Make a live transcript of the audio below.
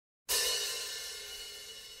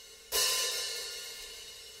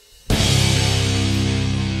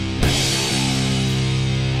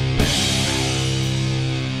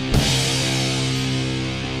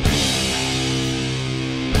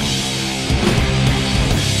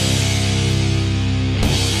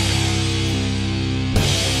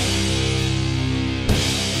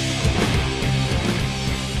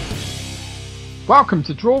Welcome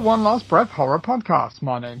to Draw One Last Breath Horror Podcast.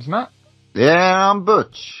 My name's Matt. Yeah, I'm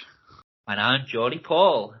Butch. And I'm Geordie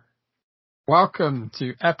Paul. Welcome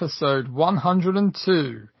to episode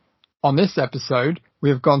 102. On this episode, we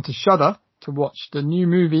have gone to Shudder to watch the new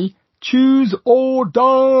movie Choose or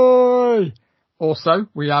Die. Also,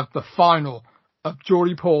 we have the final of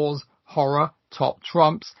Geordie Paul's Horror Top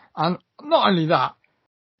Trumps. And not only that,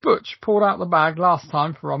 Butch pulled out the bag last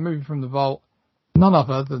time for our movie from the vault. None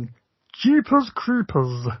other than Jeepers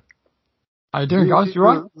Creepers. How you doing, guys? You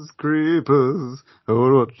right? Creepers,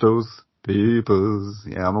 oh, what those peepers.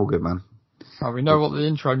 Yeah, I'm all good, man. Well, we know what the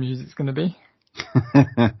intro music's going to be.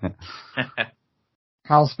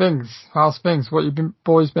 How's things? What you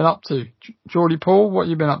boys been up to? Geordie Paul, what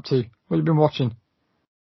you been up to? What you been watching?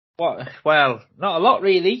 What? Well, not a lot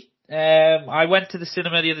really. I went to the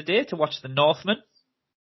cinema the other day to watch The Northman.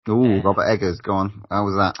 Ooh, Robert Eggers, go on. How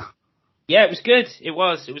was that? Yeah, it was good. It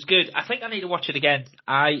was good. I think I need to watch it again.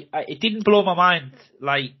 It didn't blow my mind.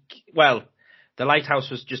 The Lighthouse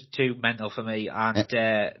was just too mental for me, and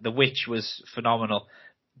The Witch was phenomenal.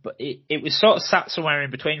 But it was sort of sat somewhere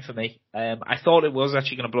in between for me. I thought it was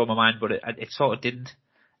actually going to blow my mind, but it sort of didn't.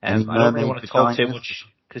 I don't really want to talk too much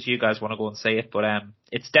because you guys want to go and see it, but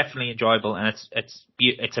it's definitely enjoyable, and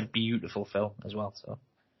it's a beautiful film as well. So.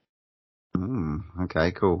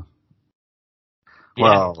 Okay, cool. Yeah.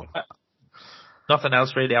 Well, nothing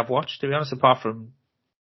else really I've watched, to be honest, apart from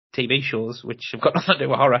TV shows, which have got nothing to do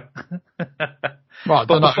with horror. Well,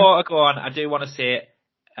 but before I go on, I do want to say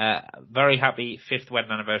very happy 5th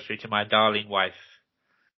wedding anniversary to my darling wife.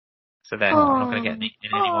 So then I'm not going to get in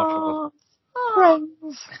any more trouble.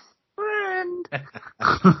 Friend.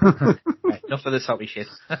 Right, enough of this hobby shit.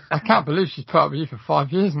 I can't believe she's put up with you for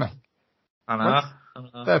 5 years, mate. I know.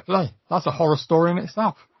 Fair play. That's a horror story in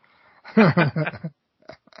itself.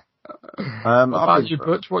 What about you,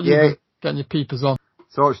 Butch? What you getting your peepers on?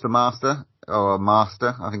 So I watched Master,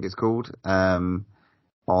 I think it's called, on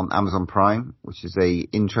Amazon Prime, which is a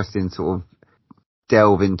interesting sort of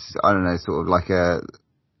delve into, I don't know, sort of like a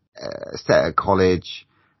set at college,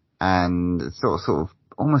 and sort of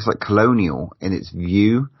almost like colonial in its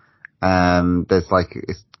view. There's like,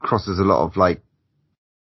 it crosses a lot of like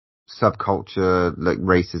subculture, like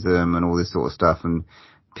racism and all this sort of stuff, and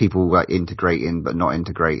people like integrating but not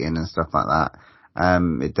integrating and stuff like that.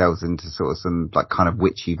 It delves into sort of some like kind of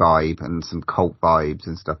witchy vibe and some cult vibes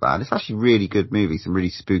and stuff like that. And it's actually a really good movie, some really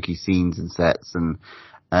spooky scenes and sets, and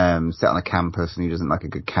set on a campus, and who doesn't like a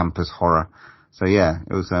good campus horror? So yeah,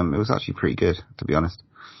 it was actually pretty good, to be honest.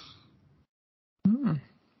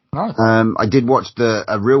 Nice. I did watch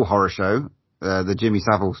a real horror show, the Jimmy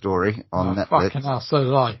Savile story on Netflix. Fucking hell, so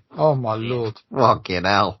did I. Oh my lord. Fucking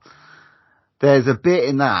hell. There's a bit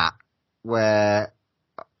in that where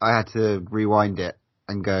I had to rewind it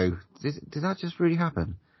and go, did that just really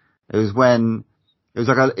happen? It was when it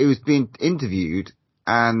was being interviewed,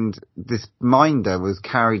 and this minder was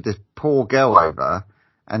carried this poor girl over,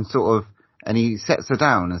 and he sets her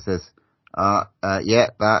down and says, turn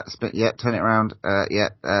it around,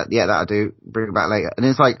 that'll do, bring it back later. And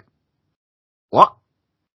it's like, what?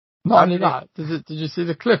 Not only that, did you see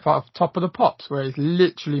the clip off Top of the Pops where he's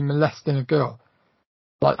literally molesting a girl?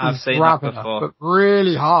 Like, I've he's seen grabbing that before. her, but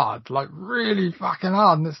really hard, like really fucking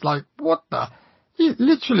hard. And it's like, what the? He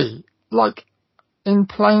literally, like, in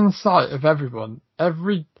plain sight of everyone,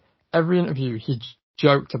 every interview he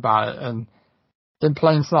joked about it, and in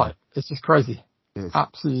plain sight. It's just crazy. It's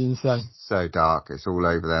absolutely insane. So dark. It's all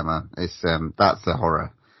over there, man. It's, that's the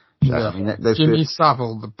horror. Yeah. I mean, Jimmy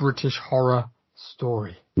Savile, the British horror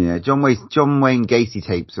story. Yeah, John Wayne Gacy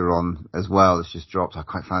tapes are on as well. It's just dropped. I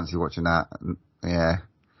quite fancy watching that. Yeah.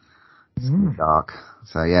 It's dark.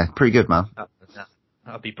 So yeah, pretty good, man.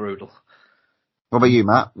 That'd be brutal. What about you,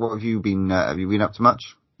 Matt? What have you been up to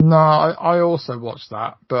much? No, I also watched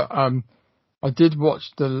that, but I did watch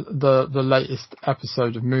the latest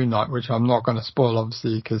episode of Moon Knight, which I'm not going to spoil,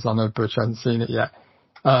 obviously, because I know Butch hasn't seen it yet.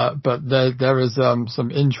 But there is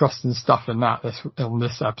some interesting stuff in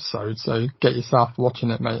this episode, so get yourself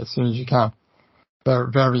watching it, mate, as soon as you can.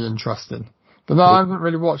 Very, very interesting. But no, I haven't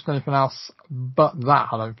really watched anything else but that,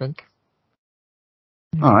 I don't think.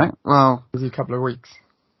 All right, well, busy couple of weeks.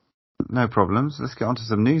 No problems. Let's get on to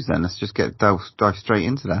some news then. Let's just dive straight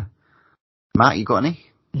into that. Matt, you got any?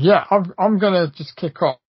 Yeah, I'm gonna just kick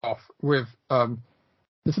off with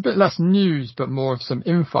it's a bit less news, but more of some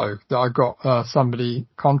info that I got. Somebody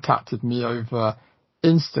contacted me over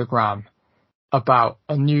Instagram about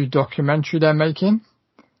a new documentary they're making,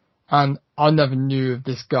 and I never knew of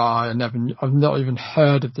this guy. I've not even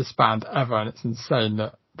heard of this band ever, and it's insane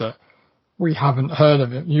that we haven't heard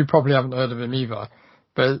of him. You probably haven't heard of him either.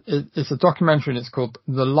 but it's a documentary and it's called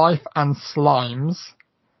The Life and Slimes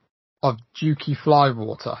of Dukey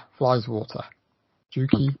Flywater.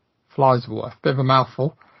 Dukey Flieswater. Bit of a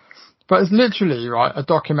mouthful. But it's literally, right, a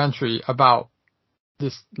documentary about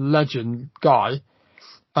this legend guy.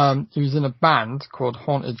 He was in a band called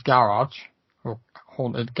Haunted Garage, or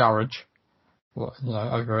Haunted Garage. Well,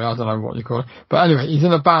 over here, I don't know what you call it. But anyway, he's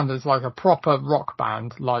in a band that's like a proper rock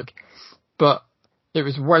band, but it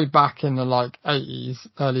was way back in the '80s,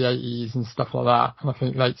 early '80s and stuff like that. And I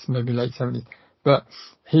think maybe late '70s. But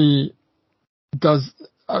he does,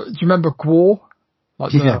 do you remember Gwar?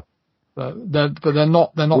 Yeah. They're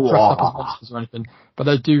not dressed up as monsters or anything, but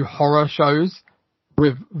they do horror shows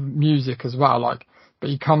with music as well, but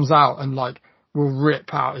he comes out and will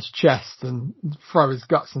rip out his chest and throw his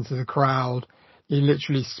guts into the crowd. He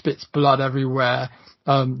literally spits blood everywhere.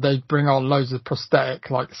 They bring on loads of prosthetic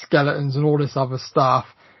skeletons and all this other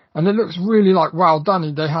stuff. And it looks really well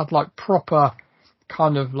done. They had proper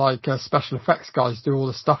kind of special effects guys do all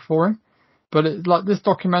the stuff for him. But it's this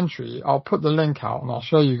documentary, I'll put the link out and I'll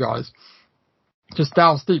show you guys. Just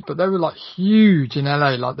delves deep, but they were huge in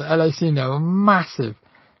LA, the LA scene, they were massive.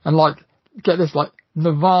 And get this,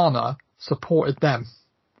 Nirvana supported them.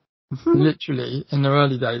 Literally in their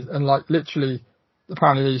early days. And literally,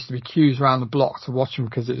 apparently there used to be queues around the block to watch them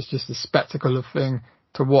because it was just a spectacle of thing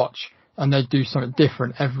to watch. And they do something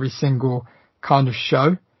different every single kind of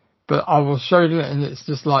show. But I will show you it and it's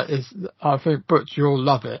just I think Butch, you'll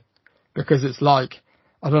love it. Because it's I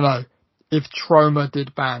don't know, if Troma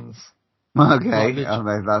did bands. Okay, I don't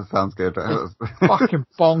know, that sounds good. It's fucking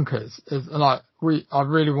bonkers. I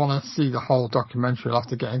really want to see the whole documentary. I'll have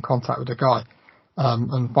to get in contact with the guy,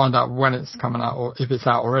 and find out when it's coming out or if it's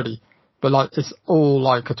out already. But it's all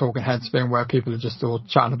a talking heads thing where people are just all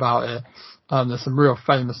chatting about it. There's some real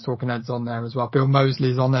famous talking heads on there as well. Bill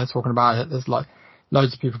Moseley's on there talking about it. There's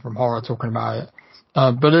loads of people from horror talking about it.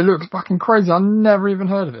 But it looks fucking crazy. I never even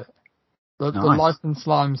heard of it. The Life and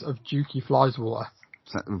Slimes of Dukey Flieswater.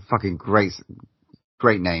 Fucking great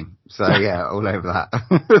name. So yeah, all over that.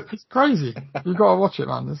 It's crazy. You got to watch it,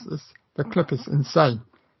 man. The clip is insane,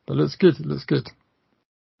 but it looks good.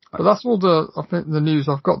 But that's all I think the news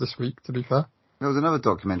I've got this week. To be fair, there was another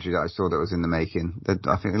documentary that I saw that was in the making.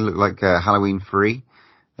 I think it looked like Halloween 3.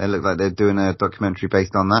 They look like they're doing a documentary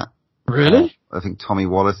based on that. Really? I think Tommy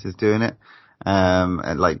Wallace is doing it.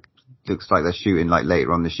 And looks like they're shooting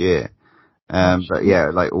later on this year. But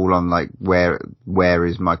yeah, all on where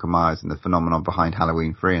is Michael Myers and the phenomenon behind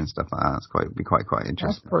Halloween 3 and stuff like that. It's quite interesting.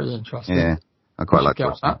 That's pretty interesting. Yeah, I quite like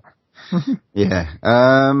watching that. Yeah.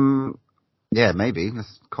 Yeah, maybe.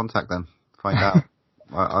 Let's contact them. Find out.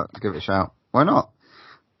 I'll give it a shout. Why not?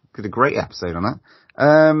 Did a great episode on that.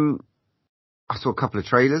 I saw a couple of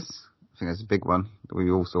trailers. I think there's a big one that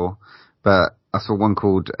we all saw. But I saw one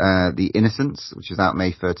called The Innocents, which is out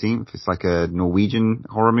May 13th. It's a Norwegian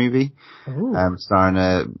horror movie.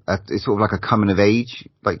 Starring it's sort of a coming of age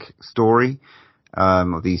story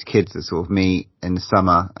of these kids that sort of meet in the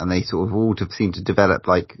summer and they sort of all seem to develop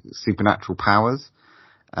supernatural powers.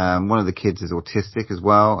 One of the kids is autistic as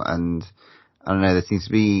well, and I don't know, there seems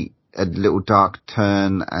to be a little dark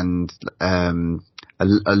turn and a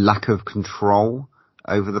lack of control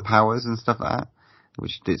over the powers and stuff like that,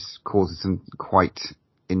 which causes some quite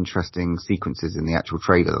interesting sequences in the actual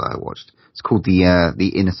trailer that I watched. It's called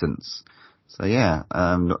The Innocents. So yeah,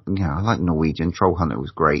 I like Norwegian. Troll Hunter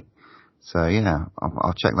was great. So yeah,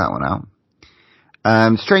 I'll check that one out.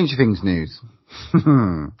 Stranger Things news.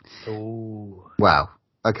 Ooh. Wow.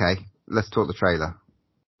 Okay, let's talk the trailer.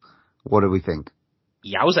 What do we think?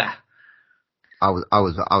 Yowza. I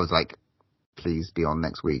was like, please be on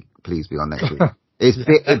next week. Please be on next week.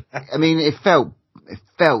 It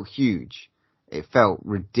felt huge. It felt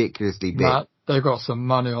ridiculously big. Matt, they've got some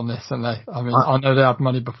money on this, and I know they had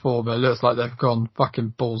money before, but it looks like they've gone fucking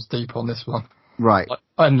balls deep on this one. Right.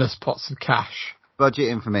 Endless pots of cash. Budget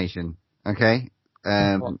information. Okay.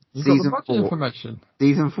 Season 4. Information.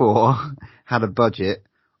 Season 4 had a budget,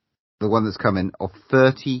 the one that's coming, of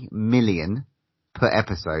 30 million per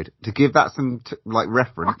episode. To give that some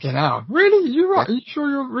reference. Fucking hell. Really? You're right. Are you sure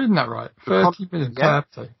you're reading that right? 30 million per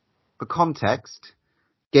episode. For context,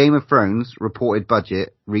 Game of Thrones reported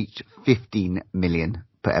budget reached 15 million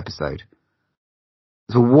per episode.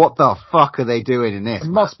 So what the fuck are they doing in this? It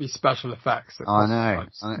must be special effects. I know.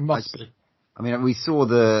 It must be. I mean, we saw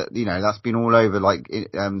that's been all over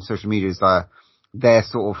social media is their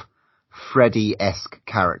sort of Freddy-esque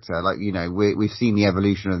character. We've seen the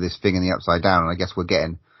evolution of this thing in the Upside Down, and I guess we're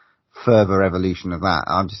getting further evolution of that.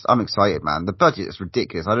 I'm excited, man. The budget is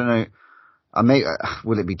ridiculous. I don't know.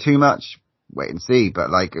 Will it be too much? wait and see. But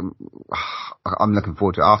like, I'm looking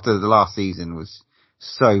forward to it. After the last season was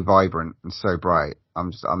so vibrant and so bright,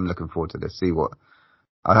 I'm looking forward to this. See what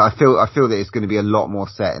I feel that it's going to be a lot more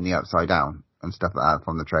set in the Upside Down and stuff like that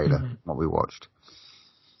from the trailer. What we watched.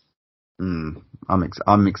 I'm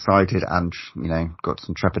excited and got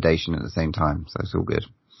some trepidation at the same time. So it's all good.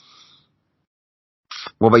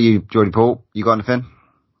 What about you, Geordie Paul? You got anything?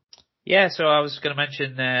 Yeah, so I was going to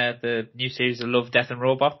mention the new series of Love, Death and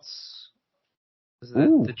Robots.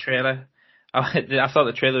 The trailer. I thought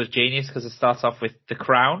the trailer was genius because it starts off with The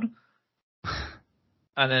Crown.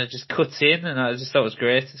 And then it just cuts in, and I just thought it was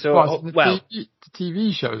great. So, the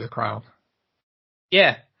TV show, The Crown.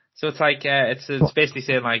 Yeah. So it's like, it's basically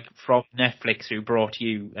saying like, from Netflix who brought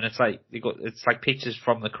you, and it's like, it's like pictures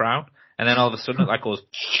from The Crown, and then all of a sudden it like goes,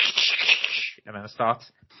 and then it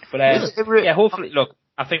starts. But, yeah, hopefully, look,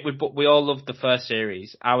 I think we all loved the first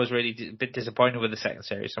series. I was really a bit disappointed with the second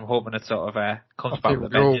series, so I'm hoping it sort of, comes back with a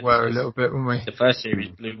vengeance. We all were a little bit, weren't we? The first series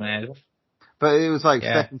blew my head off. But it was like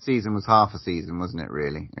second season was half a season, wasn't it,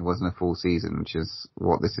 really? It wasn't a full season, which is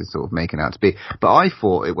what this is sort of making out to be. But I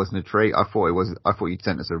thought it wasn't a trailer. I thought you'd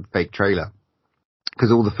sent us a fake trailer.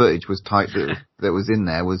 Because all the footage was that was in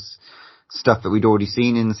there was stuff that we'd already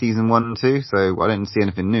seen in season 1 and 2, so I didn't see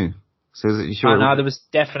anything new. So is it sure? No, there was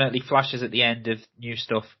definitely flashes at the end of new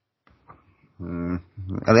stuff. And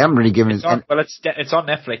they haven't really given us... it's on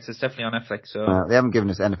Netflix. It's definitely on Netflix. So they haven't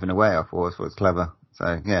given us anything away, I thought it's clever.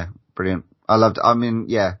 So, yeah, brilliant.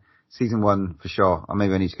 Season 1 for sure.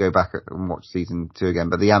 Maybe I need to go back and watch season 2 again.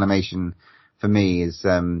 But the animation for me is,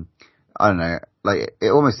 I don't know, like, it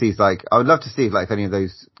almost seems like, I would love to see if any of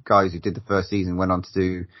those guys who did the first season went on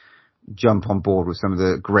to jump on board with some of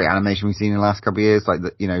the great animation we've seen in the last couple of years, like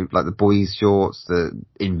the Boys shorts, the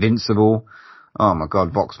Invincible. Oh my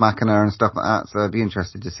God, Vox Machina and stuff like that. So I'd be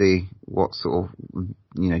interested to see what sort of,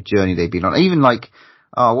 journey they've been on. Even like,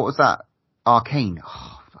 what was that? Arcane.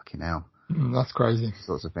 Oh, fucking hell. That's crazy.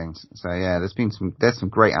 Sorts of things. So yeah, there's some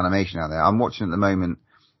great animation out there. I'm watching at the moment,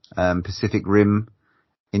 Pacific Rim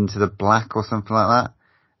Into the Black or something like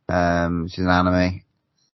that. Which is an anime,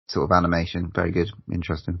 sort of animation. Very good.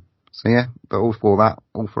 Interesting. So yeah, but all for that.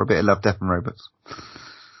 All for a bit of Love, Death and Robots.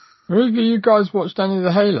 Have you guys watched any of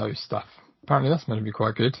the Halo stuff? Apparently that's meant to be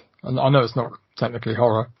quite good. And I know it's not technically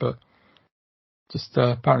horror, but just,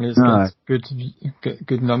 apparently it's got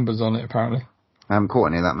good numbers on it, apparently. I haven't caught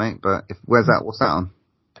any of that, mate, but where's that? What's that on?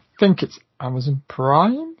 I think it's Amazon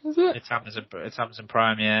Prime, is it? It's Amazon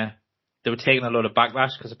Prime, yeah. They were taking a lot of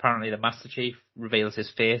backlash because apparently the Master Chief reveals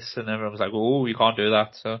his face and everyone was like, oh, you can't do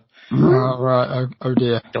that, so. Oh, right. Oh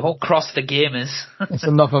dear. The whole cross the gamers. It's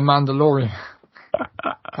another Mandalorian.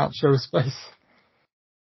 Can't show his face.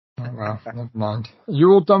 Oh, well, never mind. Are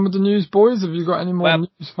you all done with the news, boys? Have you got any more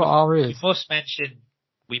news for our ears?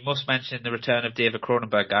 We must mention the return of David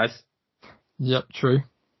Cronenberg, guys. Yep, true.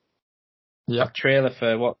 Yep. Trailer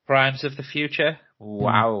for what? Crimes of the Future?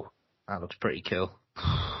 Wow. That looks pretty cool.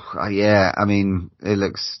 Yeah, I mean, it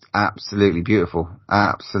looks absolutely beautiful.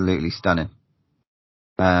 Absolutely stunning.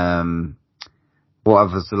 What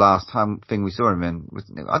was the last thing we saw him in?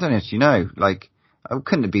 I don't actually know. Like, it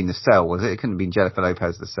couldn't have been The Cell, was it? It couldn't have been Jennifer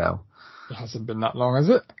Lopez, The Cell. It hasn't been that long, has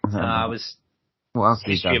it? It was... What else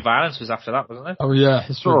History of Violence was after that, wasn't it? Oh yeah,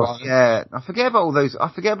 History of Violence. Yeah, I forget about all those. I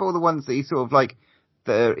forget about all the ones that he sort of like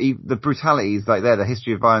the brutalities, like the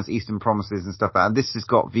History of Violence, Eastern Promises, and stuff like that. And this has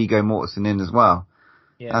got Viggo Mortensen in as well,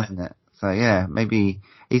 hasn't it? So yeah, maybe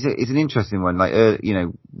it's an interesting one. Like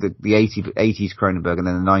the 80s Cronenberg and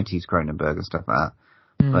then the 90s Cronenberg and stuff like that.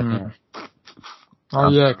 But yeah. Oh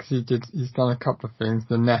yeah, because he's done a couple of things.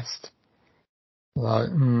 The Nest, like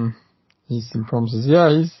Eastern Promises. Yeah,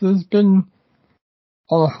 he's been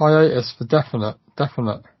on a hiatus for definite. I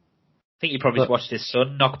think he probably watched his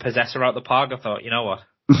son knock Possessor out the park. I thought, you know what?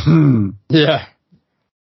 Yeah.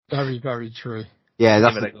 Very, very true. Yeah,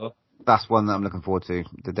 that's one that I'm looking forward to.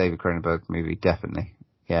 The David Cronenberg movie, definitely.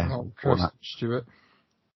 Yeah. Oh, Chris Stewart.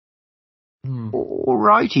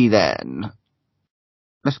 Alrighty then.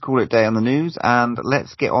 Let's call it day on the news and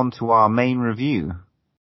let's get on to our main review.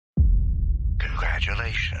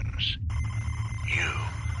 Congratulations. You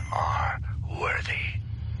are worthy.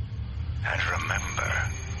 And remember,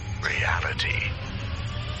 reality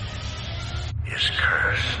is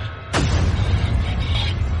cursed.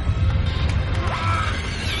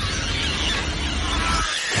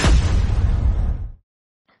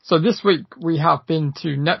 So this week we have been to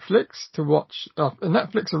Netflix to watch a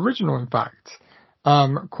Netflix original, in fact,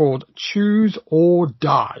 called Choose or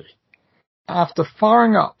Die. After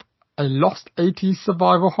firing up a lost 80s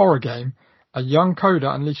survival horror game, a young coder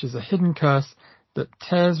unleashes a hidden curse that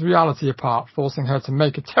tears reality apart, forcing her to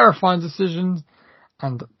make a terrifying decision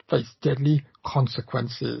and face deadly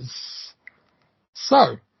consequences.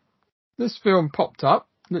 So, this film popped up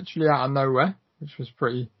literally out of nowhere, which was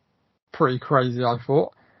pretty crazy, I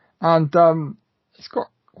thought. And it's got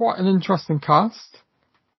quite an interesting cast.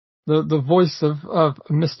 The voice of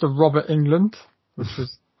Mr. Robert Englund, which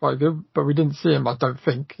was quite good, but we didn't see him, I don't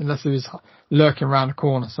think, unless he was lurking around a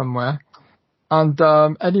corner somewhere. And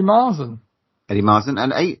Eddie Marsan.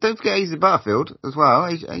 And don't forget Asa Butterfield as well.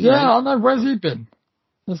 I know. Where's he been?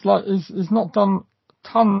 It's like he's not done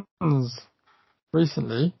tons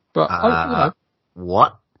recently, but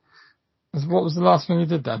what? What was the last thing he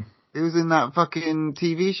did then? It was in that fucking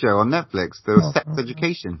TV show on Netflix, the Sex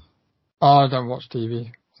Education. Oh, I don't watch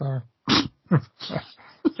TV. Sorry.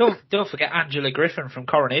 Don't forget Angela Griffin from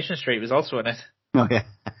Coronation Street was also in it. Oh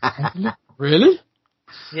yeah. Really?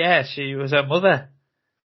 Yeah, she was her mother.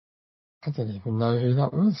 I didn't even know who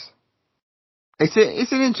that was. It's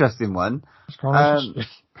an interesting one.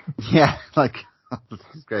 Yeah, like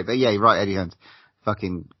it's great. But yeah, you're right, Eddie Hearns.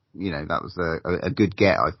 Fucking, that was a good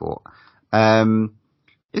get, I thought.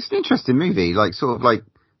 It's an interesting movie, like sort of like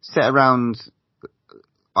set around,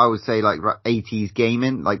 I would say like 80s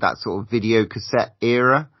gaming, like that sort of video cassette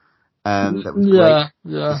era. That was great.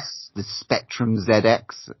 Yeah. The Spectrum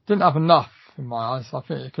ZX. Didn't have enough in my eyes. I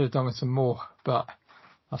think it could have done with some more, but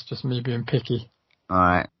that's just me being picky.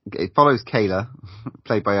 Alright. It follows Kayla,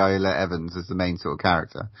 played by Iola Evans, as the main sort of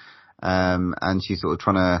character. And she's sort of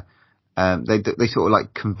trying to, they sort of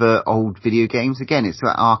like convert old video games. Again, it's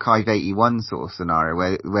that Archive 81 sort of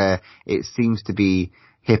scenario where it seems to be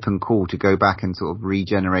hip and cool to go back and sort of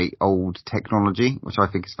regenerate old technology, which I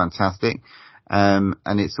think is fantastic. And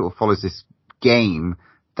it sort of follows this game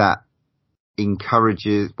that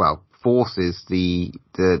forces the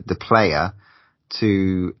player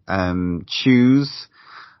to choose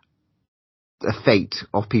the fate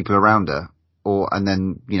of people around her, and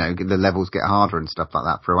then the levels get harder and stuff like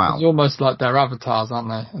that throughout. It's almost like their avatars, aren't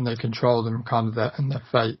they? And they control them kind of their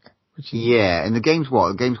fate. And the game's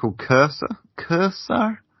what? The game's called Cursor,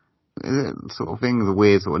 sort of thing. The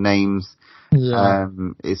weird sort of names. Yeah.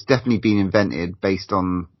 It's definitely been invented based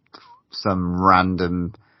on some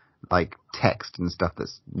random like text and stuff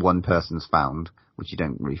that's one person's found, which you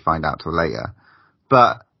don't really find out till later.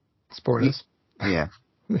 But spoilers. Yeah.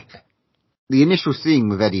 The initial scene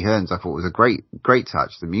with Eddie Hearns, I thought, was a great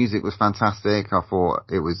touch. The music was fantastic. I thought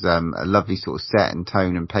it was a lovely sort of set and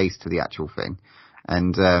tone and pace to the actual thing.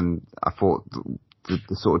 And I thought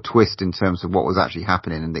the sort of twist in terms of what was actually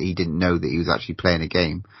happening and that he didn't know that he was actually playing a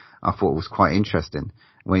game, I thought was quite interesting.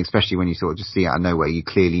 Especially when you sort of just see out of nowhere, you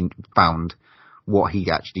clearly found what he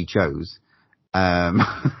actually chose.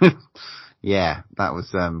 Yeah, that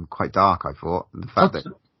was quite dark, I thought. The fact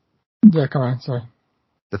Yeah, come on, sorry.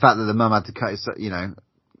 The fact that the mum had to cut his,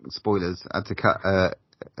 spoilers, had to cut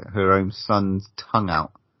her own son's tongue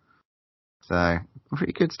out. So,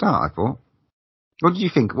 pretty good start, I thought. What did you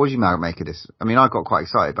think? What did you make of this? I mean, I got quite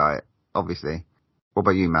excited about it, obviously. What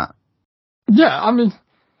about you, Matt? Yeah, I mean,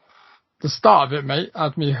 the start of it, mate,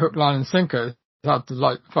 had me hook, line and sinker. It had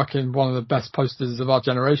like fucking one of the best posters of our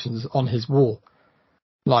generations on his wall.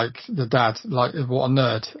 Like the dad, like what a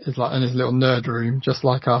nerd is, like in his little nerd room, just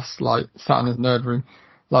like us, like sat in his nerd room,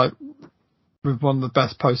 like with one of the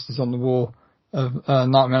best posters on the wall of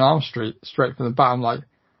Nightmare on Elm Street, straight from the bat. I'm like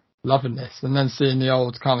loving this, and then seeing the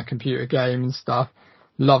old kind of computer game and stuff,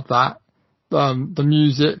 love that. The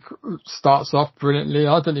music starts off brilliantly.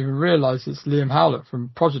 I didn't even realise it's Liam Howlett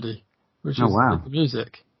from Prodigy, which is the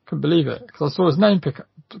music. Couldn't believe it because I saw his name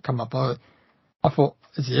come up. I thought,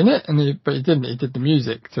 is he in it? But he didn't. He did the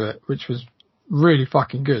music to it, which was really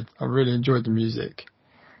fucking good. I really enjoyed the music.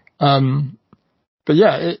 But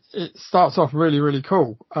yeah, it starts off really, really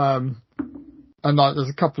cool. And like, there's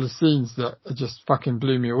a couple of scenes that just fucking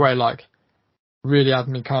blew me away. Like, really had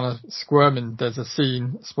me kind of squirming. There's a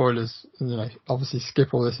scene, spoilers, obviously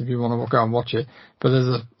skip all this if you want to go and watch it. But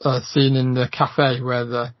there's a scene in the cafe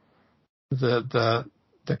where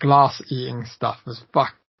the glass eating stuff was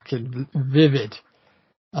fucking vivid.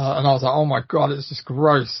 And I was like, oh my God, it's just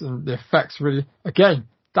gross. And the effects really, again,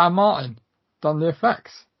 Dan Martin done the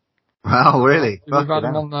effects. Wow, really? We've had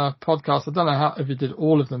him on the podcast. I don't know if he did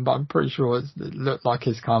all of them, but I'm pretty sure it looked like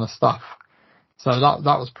his kind of stuff. So that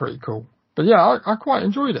was pretty cool. But yeah, I quite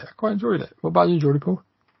enjoyed it. What about you, Jordy Paul?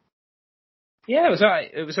 Yeah, it was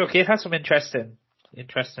alright. It was okay. It had some interesting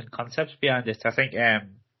concepts behind it. I think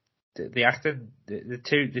the acting,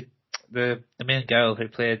 the main girl who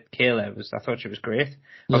played Kayla I thought she was great.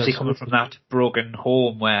 Obviously coming from that broken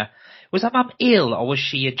home where, was that mum ill or was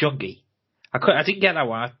she a junkie? I didn't get that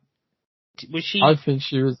one. Was she? I think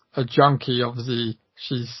she was a junkie. Obviously,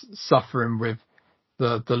 she's suffering with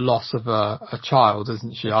the loss of a child,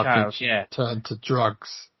 isn't she? I think she turned to drugs,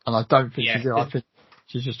 and I don't think she did. I think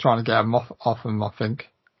she's just trying to get him off him, I think.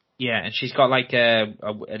 Yeah, and she's got like an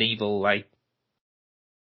evil like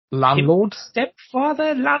landlord,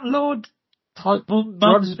 stepfather, landlord, type,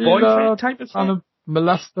 mum's boyfriend type of thing. Kind of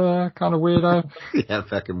molester, kind of weirdo. Yeah,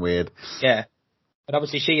 fucking weird. Yeah, and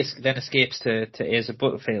obviously she then escapes to Asa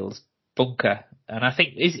Butterfield's bunker, and I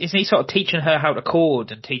think isn't he sort of teaching her how to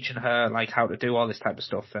code and teaching her like how to do all this type of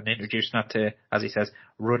stuff and introducing her to, as he says,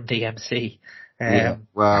 Run DMC. Yeah.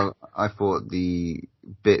 Well, I thought the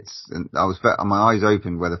bits, and my eyes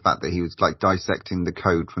opened where the fact that he was like dissecting the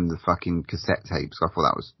code from the fucking cassette tapes. I thought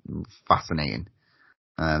that was fascinating.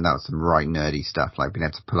 That was some right nerdy stuff, like being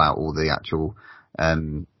able to pull out all the actual,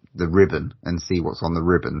 the ribbon and see what's on the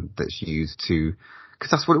ribbon that's used to, because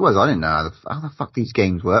that's what it was. I didn't know how the fuck these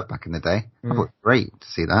games work back in the day. I thought it was great to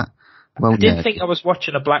see that. Well, I didn't think I was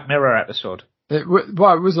watching a Black Mirror episode. It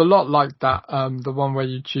was a lot like that, the one where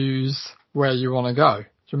you choose where you want to go. Do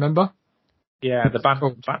you remember? Yeah, the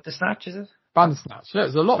Bandersnatch, is it? Bandersnatch, yeah.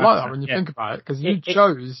 It's a lot like that when you think about it, because you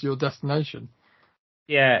chose your destination.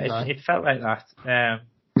 Yeah, it felt like that.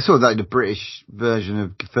 It's sort of like the British version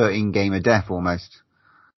of 13 Game of Death, almost.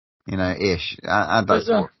 You know, ish. Add that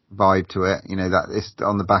sort of vibe to it. You know, that it's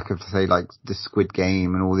on the back of, say, like the Squid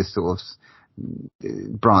Game and all this sort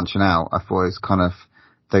of branching out. I thought it was kind of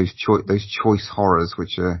those choice horrors,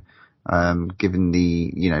 which are giving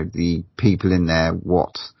the people in there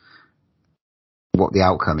what the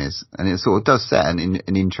outcome is, and it sort of does set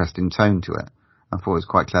an interesting tone to it. I thought it was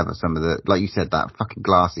quite clever. Some of the, like you said, that fucking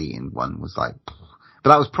glass eating one was like, but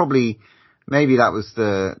that was probably, maybe that was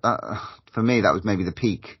for me, that was maybe the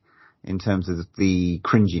peak in terms of the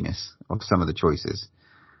cringiness of some of the choices.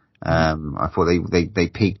 I thought they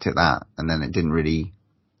peaked at that, and then it didn't really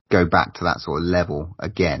go back to that sort of level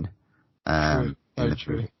again. True.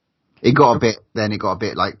 It got a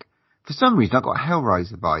bit like, for some reason I got a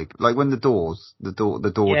Hellraiser vibe. Like when the door.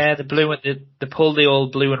 Yeah, the blue, they pulled the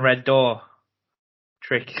old blue and red door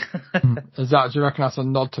trick. Do you reckon that's a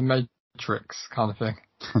nod to Matrix kind of thing?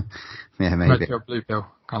 Yeah, maybe. Red pill, blue pill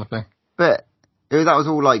kind of thing. But that was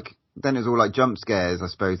all like, then it was all like jump scares, I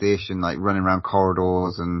suppose, ish, and like running around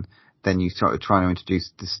corridors, and then you started trying to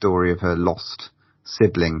introduce the story of her lost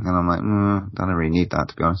sibling, and I'm like, don't really need that,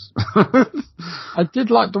 to be honest. I did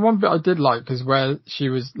like, the one bit I did like is where she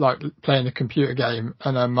was like playing a computer game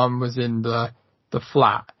and her mum was in the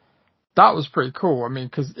flat. That was pretty cool. I mean,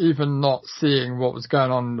 because even not seeing what was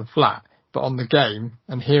going on in the flat, but on the game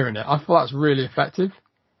and hearing it, I thought that's really effective.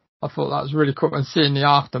 I thought that was really cool, and seeing the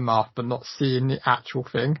aftermath but not seeing the actual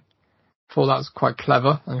thing. I thought that was quite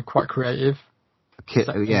clever and quite creative.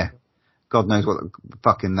 Yeah. God knows what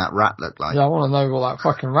fucking that rat looked like. Yeah, I want to know what that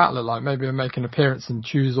fucking rat looked like. Maybe he'll make an appearance in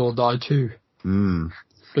Choose or Die 2.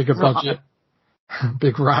 Bigger budget.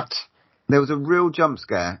 Big rat. There was a real jump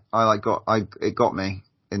scare. It got me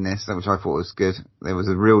in this, which I thought was good. There was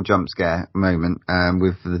a real jump scare moment,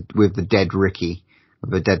 with the dead Ricky,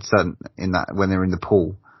 with the dead son in that, when they were in the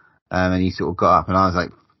pool. And he sort of got up, and I was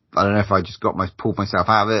like, I don't know if I just pulled myself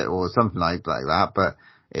out of it or something like that, but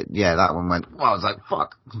that one went, well, I was like,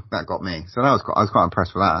 fuck, that got me. So I was quite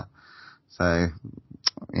impressed with that. So,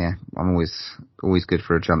 yeah, I'm always good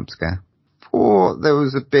for a jump scare. Or there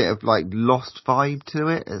was a bit of like Lost vibe to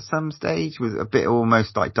it at some stage, with a bit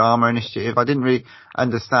almost like Dharma Initiative. I didn't really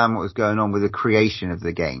understand what was going on with the creation of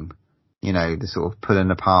the game. You know, the sort of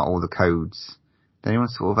pulling apart all the codes. Did anyone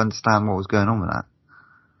sort of understand what was going on with that?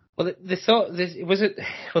 Well, they thought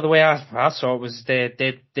the way I saw it was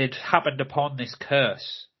they'd happened upon this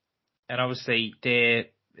curse, and obviously the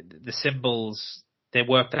symbols, they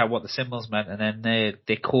worked out what the symbols meant, and then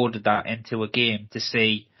they coded that into a game to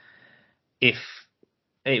see if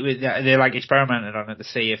it was, they like experimented on it to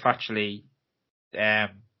see if actually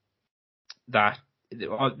that,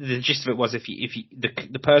 the gist of it was if you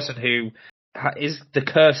the person who is the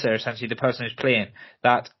cursor, essentially the person who's playing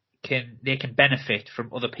that, they can benefit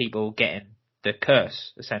from other people getting the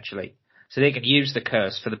curse, essentially. So they can use the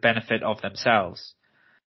curse for the benefit of themselves.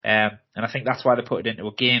 And I think that's why they put it into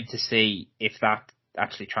a game, to see if that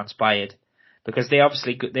actually transpired. Because they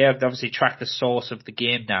obviously track the source of the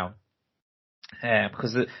game down.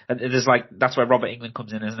 Because there's like, that's where Robert Englund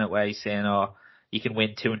comes in, isn't it? Where he's saying, you can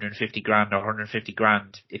win 250 grand or 150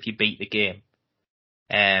 grand if you beat the game.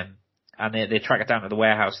 And they track it down to the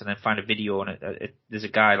warehouse and then find a video, and there's a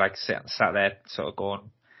guy like sat there sort of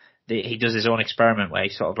going, he does his own experiment where he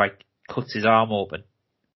sort of like cuts his arm open.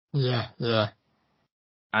 Yeah.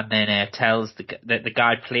 And then tells the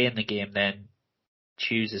guy playing the game then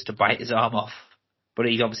chooses to bite his arm off. But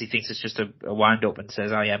he obviously thinks it's just a wind up and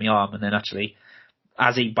says, "Oh yeah, my arm," and then actually,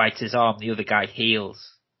 as he bites his arm, the other guy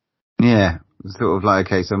heals. Yeah, sort of like,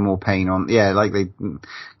 okay, so more pain on, yeah, like they,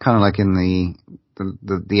 kind of like in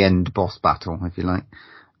the end boss battle, if you like,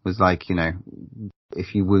 was like, you know,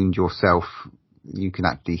 if you wound yourself, you can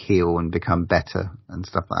actually heal and become better and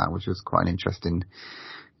stuff like that, which was quite an interesting,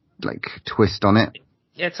 like, twist on it.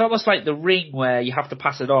 Yeah, it's almost like the Ring where you have to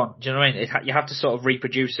pass it on. Do you know what I mean? You have to sort of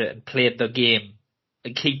reproduce it and play the game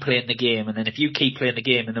and keep playing the game. And then if you keep playing the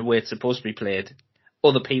game in the way it's supposed to be played,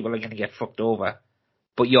 other people are going to get fucked over,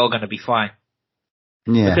 but you're going to be fine.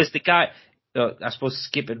 Yeah. Because the guy, I suppose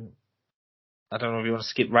skipping, I don't know if you want to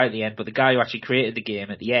skip right at the end, but the guy who actually created the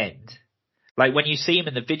game at the end, like when you see him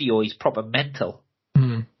in the video, he's proper mental.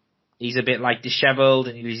 Mm. He's a bit like disheveled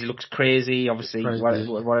and he looks crazy, obviously,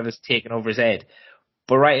 whatever's taken over his head.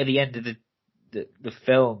 But right at the end of the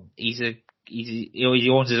film, he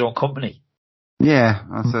owns his own company. Yeah,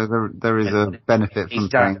 so there is a benefit from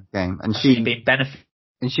playing the game, and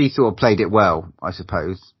she sort of played it well, I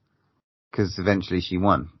suppose, because eventually she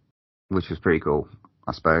won, which was pretty cool,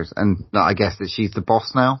 I suppose. And I guess that she's the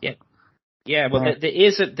boss now. Yeah, yeah. Well,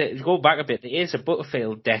 go back a bit. The Asa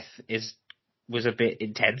Butterfield death was a bit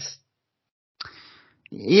intense.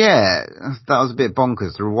 Yeah, that was a bit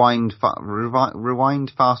bonkers. Rewind,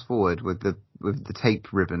 fast forward with the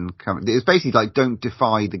tape ribbon coming. It's basically like, don't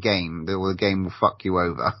defy the game, or the game will fuck you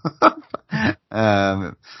over.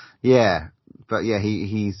 Yeah, but yeah,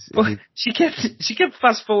 he's. She kept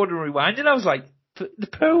fast forward and rewinding. I was like, the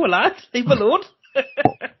poor lad, leave him alone.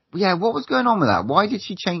 Yeah, what was going on with that? Why did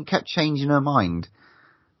she kept changing her mind?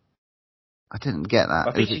 I didn't get that.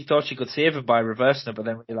 I think she thought she could save her by reversing it, but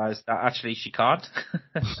then realised that actually she can't.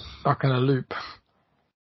 Stuck in a loop.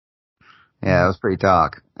 Yeah, it was pretty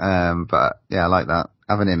dark. But yeah, I like that.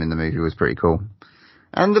 Having him in the movie was pretty cool.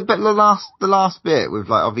 And the last bit with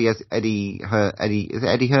like obviously Eddie, is it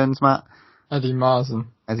Eddie Hearns, Matt? Eddie Marsan.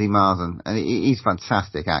 Eddie Marsan. And he's a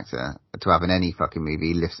fantastic actor to have in any fucking movie.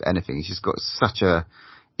 He lifts anything. He's just got such a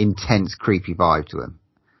intense, creepy vibe to him.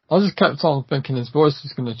 I just kept on thinking his voice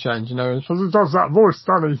was going to change, you know, because he does that voice,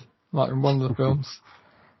 doesn't he? Like in one of the films.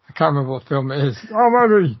 I can't remember what film it is. Oh,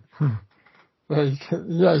 maybe.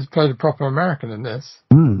 Yeah, he's played a proper American in this.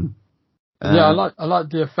 Mm. Yeah, I like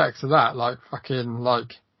the effects of that. Like fucking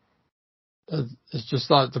like, it's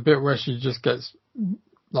just like the bit where she just gets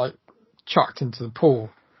like chucked into the pool,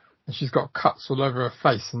 and she's got cuts all over her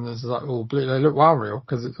face, and there's like all bleed. They look well real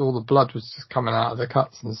because all the blood was just coming out of the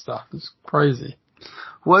cuts and stuff. It's crazy.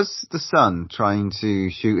 Was the son trying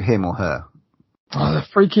to shoot him or her? Oh, the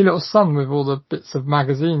freaky little son with all the bits of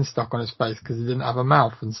magazine stuck on his face because he didn't have a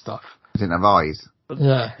mouth and stuff. He didn't have eyes.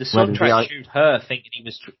 Yeah. The son tried to shoot her thinking he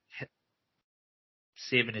was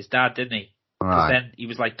saving his dad, didn't he? Right. But then he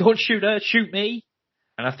was like, don't shoot her, shoot me.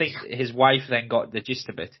 And I think his wife then got the gist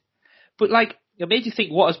of it. But like, it made you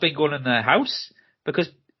think what has been going on in their house, because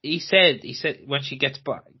he said when she gets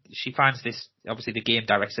back, she finds this, obviously the game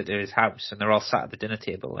director to his house, and they're all sat at the dinner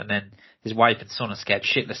table, and then his wife and son are scared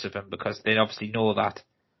shitless of him because they obviously know that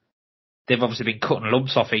they've obviously been cutting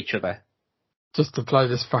lumps off each other. Just to play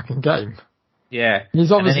this fucking game. Yeah.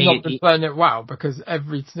 He's obviously not been playing it well, because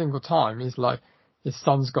every single time he's like, his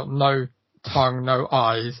son's got no tongue, no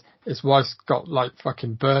eyes, his wife's got like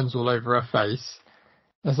fucking burns all over her face.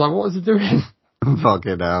 It's like, what is he doing?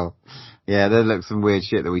 Fucking hell. Yeah, there looks some weird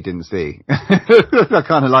shit that we didn't see. I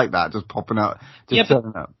kind of like that, just popping up,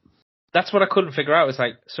 turning up. That's what I couldn't figure out. It's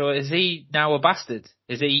like, so is he now a bastard?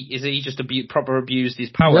 Is he just proper abused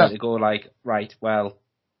his power to go like, right, well.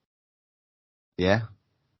 Yeah.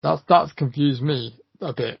 That's confused me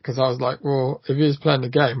a bit, because I was like, well, if he was playing the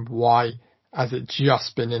game, why has it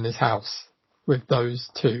just been in his house with those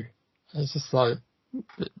two? It's just like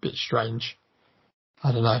a bit strange.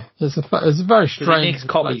 I don't know. It's a very strange. He makes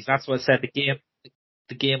copies. That's what I said.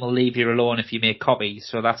 The game will leave you alone if you make copies.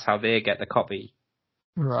 So that's how they get the copy.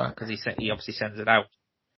 Right. Because he obviously sends it out.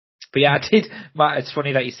 But yeah, I did. Matt, it's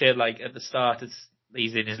funny that you said like at the start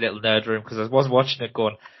he's in his little nerd room, because I was watching it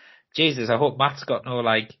going, Jesus, I hope Matt's got no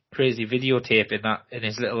like crazy videotape in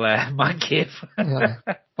his little man cave. Yeah.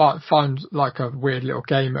 But find like a weird little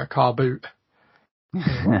game at a car boot.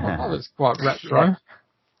 That looks quite retro.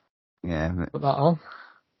 Yeah. Put that on.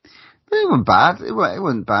 But it wasn't bad. It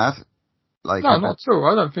wasn't bad. Like, no, not at all.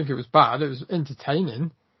 I don't think it was bad. It was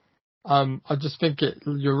entertaining. I just think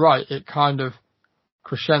you're right. It kind of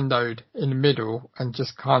crescendoed in the middle and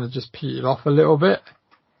just kind of just petered off a little bit.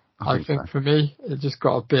 I think for me, it just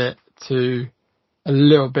got a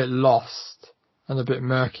little bit lost and a bit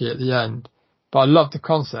murky at the end. But I love the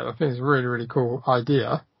concept. I think it's a really, really cool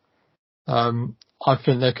idea. I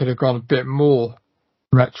think they could have gone a bit more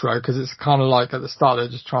retro, because it's kind of like at the start they're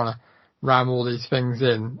just trying to ram all these things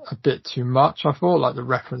in a bit too much. I thought, like the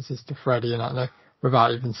references to Freddy and that,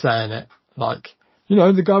 without even saying it, like, you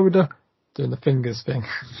know, the guy with the doing the fingers thing.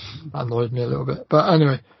 That annoyed me a little bit, but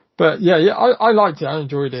anyway. But yeah, I liked it. I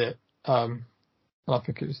enjoyed it. And I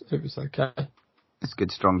think it was okay. It's a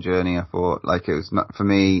good, strong journey. I thought, like, it was not for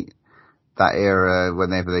me. That era,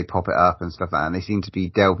 whenever they pop it up and stuff like that, and they seem to be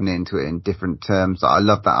delving into it in different terms. I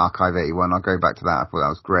love that Archive 81. I'll go back to that. I thought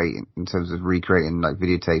that was great in terms of recreating like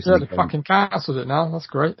videotapes. Yeah, they fucking cancelled it now. That's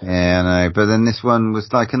great. Yeah, I know. But then this one was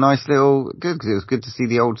like a nice little, good, because it was good to see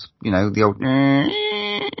the old, you know, the old,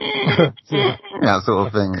 that sort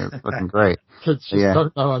of thing. It's fucking great. Kids just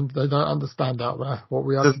don't know, they don't understand out there what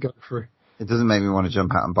we have to go through. It doesn't make me want to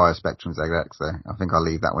jump out and buy a Spectrum ZX though. I think I'll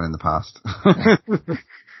leave that one in the past.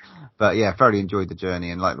 But yeah, thoroughly enjoyed the journey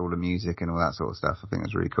and liked all the music and all that sort of stuff. I think it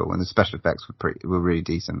was really cool, and the special effects were really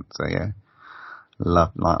decent. So yeah,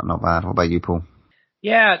 not bad. What about you, Paul?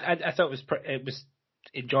 Yeah, I thought it was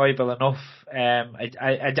enjoyable enough.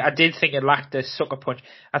 I did think it lacked a sucker punch.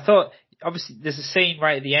 I thought, obviously, there's a scene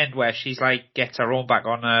right at the end where she's like gets her own back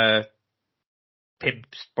on her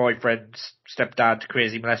pimp's boyfriend's stepdad,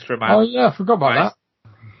 crazy molester man. Oh yeah, I forgot about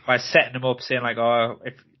that. By setting him up, saying like, "Oh,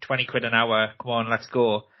 if 20 quid an hour, come on, let's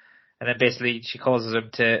go." And then basically she causes him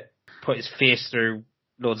to put his face through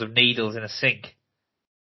loads of needles in a sink.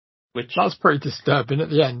 Which that's pretty disturbing at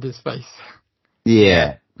the end, his face.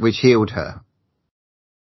 Yeah, which healed her.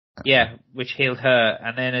 Yeah, which healed her,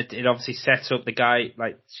 and then it obviously sets up the guy,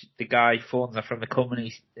 like the guy phones her from the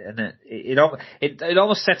company, and it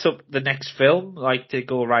almost sets up the next film, like to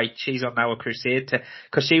go, right, she's on now a crusade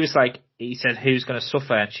because she was like, he said, who's going to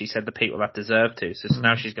suffer, and she said the people that deserve to. So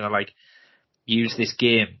now she's going to like use this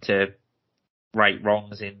game to right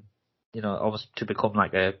wrongs in, you know, almost to become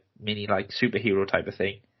like a mini like superhero type of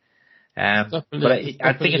thing. But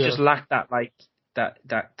I think it just lacked that like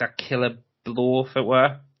that killer blow, if it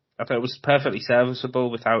were. I thought it was perfectly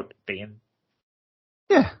serviceable without being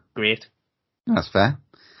great. That's fair.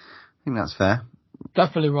 I think that's fair.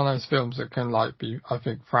 Definitely one of those films that can like be, I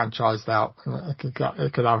think, franchised out.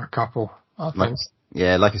 It could have a couple, I think.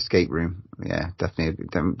 Yeah, like Escape Room. Yeah,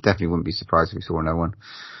 definitely wouldn't be surprised if we saw another one.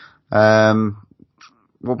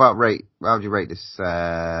 What about rate? How would you rate this,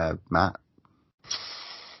 Matt?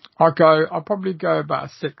 I'll probably go about a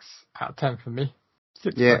 6 out of 10 for me.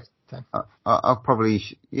 6 yeah. out of 10. I'll probably,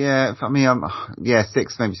 for me,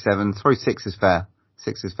 6, maybe 7. Probably 6 is fair.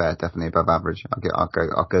 6 is fair, definitely above average.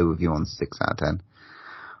 I'll go with you on 6 out of 10.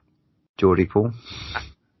 Geordie, Paul?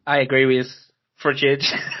 I agree with Frigid.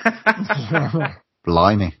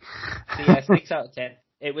 Blimey. So yeah, 6 out of 10.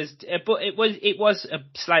 It was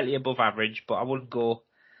slightly above average, but I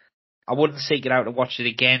wouldn't seek it out to watch it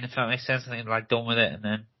again, if that makes sense. I think I'm like done with it, and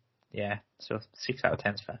then, yeah, so 6 out of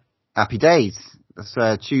 10 is fair. Happy days. Let's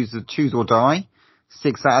choose or die.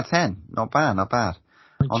 6 out of 10. Not bad.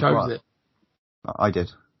 We chose it. I did.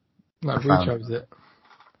 No, we chose it.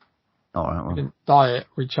 All right. Well. We didn't die it.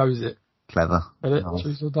 We chose it. Clever. Did it? Nice.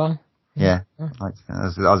 Choose or die? Yeah. I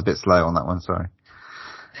was a bit slow on that one. Sorry.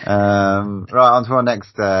 Right, on to our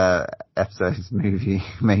next episode's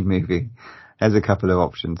main movie. There's a couple of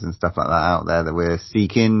options and stuff like that out there that we're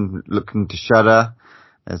seeking, looking to shudder.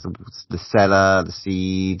 There's the Cellar, the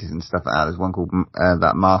Seed, and stuff like that. There's one called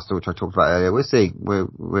that Master, which I talked about earlier. We'll see.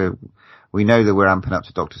 We know that we're amping up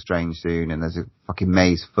to Doctor Strange soon, and there's a fucking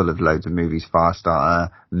maze full of loads of movies,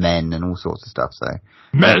 Firestarter, Men, and all sorts of stuff. So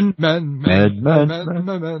Men.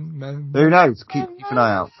 Who knows? Keep an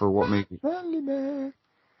eye out for what movie.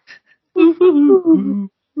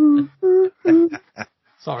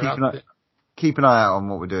 Sorry, keep an eye out on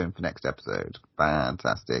what we're doing for next episode.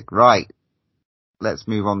 Fantastic. Right. Let's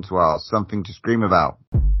move on to our Something to Scream About.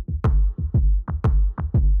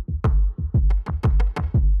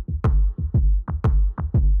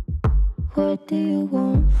 What do you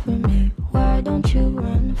want from me? Why don't you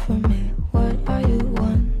run from me? What are you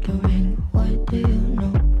wondering? What do you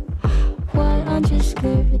know? Why aren't you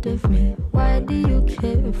scared of me? Why do you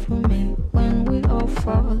care for me? When we all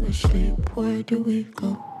fall asleep, where do we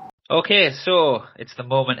go? Okay, so it's the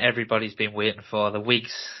moment everybody's been waiting for. The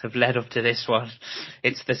weeks have led up to this one.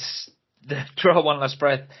 It's the Draw One Last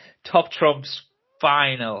Breath Top Trumps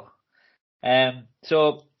final.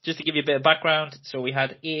 So just to give you a bit of background, so we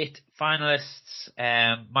had 8 finalists.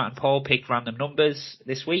 Matt and Paul picked random numbers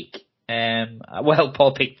this week.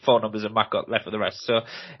 Paul picked 4 numbers and Matt got left with the rest. So,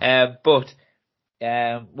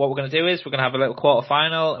 what we're going to do is we're going to have a little quarter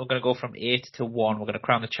final. We're going to go from 8 to 1. We're going to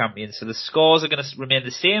crown the champion. So the scores are going to remain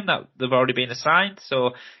the same that they've already been assigned.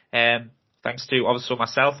 So, Thanks to also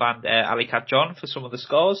myself and Ali Cat John for some of the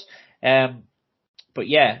scores. But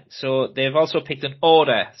yeah, so they've also picked an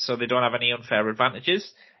order, so they don't have any unfair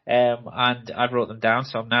advantages. And I've wrote them down,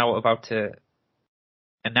 so I'm now about to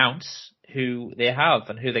announce who they have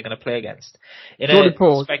and who they're going to play against. Jordy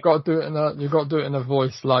Paul, you've got to do it in a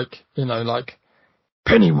voice like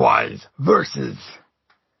Pennywise versus.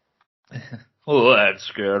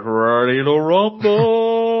 Let's get ready to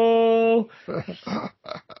rumble.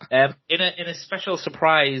 In a special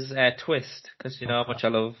surprise twist, because you know how much I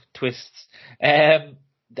love twists. I've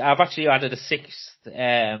actually added a sixth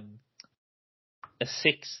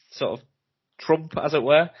sort of trump, as it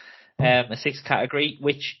were, a sixth category,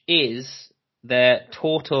 which is the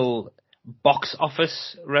total box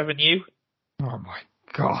office revenue. Oh my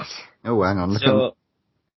god! Oh, hang on. So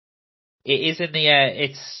it is in the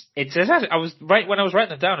it's I was right when I was writing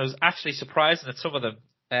them down. I was actually surprised at some of them,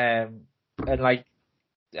 and like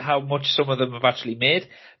how much some of them have actually made.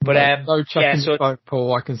 But no checking your phone,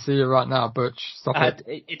 Paul. I can see you right now, Butch. Stop it.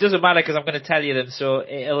 It doesn't matter because I'm going to tell you them. So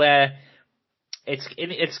it'll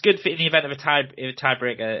it's good for in the event of a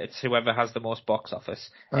tiebreaker. It's whoever has the most box office.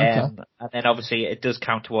 Okay. And then obviously it does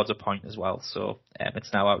count towards a point as well. So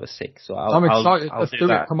it's now out of 6. So I'm excited. Let's do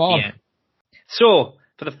it. Come on. Yeah. So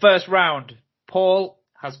for the first round, Paul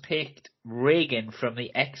has picked Regan from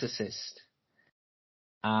The Exorcist,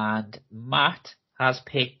 and Matt has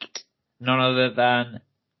picked none other than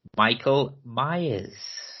Michael Myers.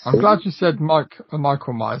 I'm glad you said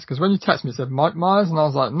Michael Myers, because when you texted me, it said Mike Myers, and I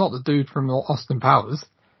was like, not the dude from Austin Powers.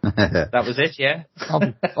 That was it, yeah? I'll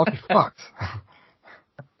be fucked.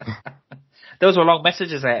 Those were long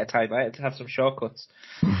messages I had to type. I had to have some shortcuts.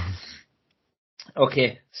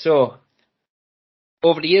 Okay, so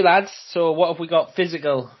over to you, lads. So what have we got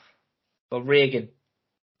physical for Regan?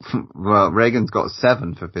 Well, Regan's got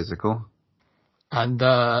 7 for physical. And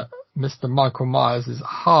Mr. Michael Myers is a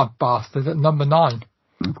hard bastard at number 9.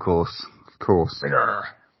 Of course.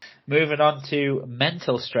 Moving on to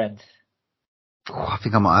mental strength. Oh, I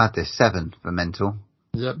think I might add this 7 for mental.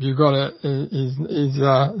 Yep, you got it. He's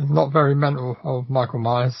not very mental, old Michael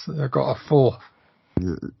Myers. Got a 4.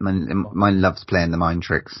 Mine loves playing the mind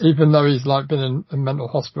tricks. Even though he's been in a mental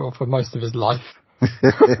hospital for most of his life.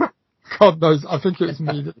 God knows, I think it was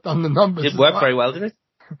me that done the numbers. Didn't work very well, did it?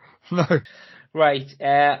 No. Right,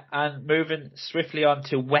 and moving swiftly on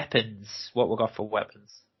to weapons. What we got for weapons?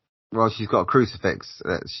 Well, she's got a crucifix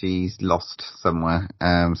that she's lost somewhere,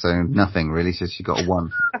 so nothing really, so she got a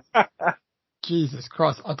 1. Jesus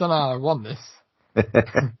Christ, I don't know how I won this.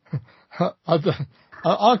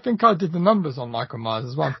 I think I did the numbers on Michael Myers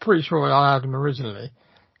as well. I'm pretty sure I had him originally,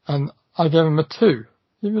 and I gave him a 2,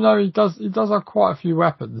 even though he does have quite a few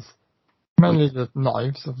weapons, mainly the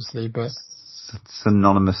knives, obviously, but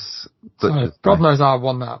synonymous. So, God knows how I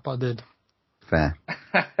won that, but I did. Fair.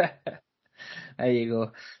 There you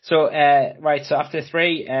go. So, right, so after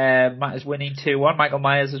 3, Matt is winning 2-1. Michael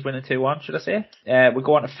Myers is winning 2-1, should I say? We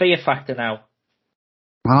go on to fear factor now.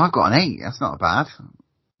 Well, I've got an 8. That's not bad.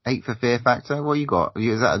 8 for fear factor. What you got?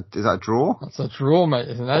 Is that a draw? That's a draw, mate.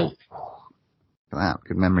 It's an 8. Look at that.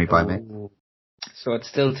 Good memory by me. So it's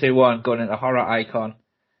still 2-1 going into horror icon.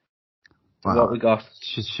 Well, what we got?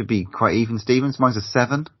 Should be quite even, Stevens. Mine's a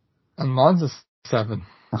 7. And mine's a 7.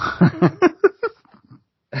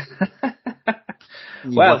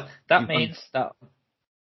 Well, that means that...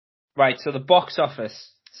 Right, so the box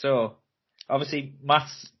office. So, obviously,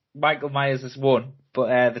 Michael Myers has won,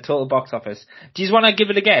 but the total box office. Do you want to give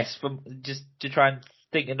it a guess, just to try and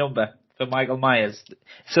think a number for Michael Myers?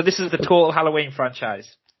 So this is the total Halloween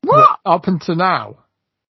franchise. What? Up until now?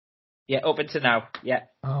 Yeah, up until now, yeah.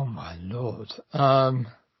 Oh my lord.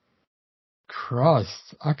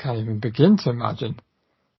 Christ, I can't even begin to imagine.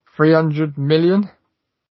 300 million?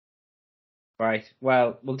 Right,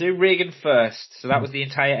 well, we'll do Regan first. So that was the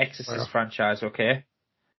entire Exorcist franchise, okay?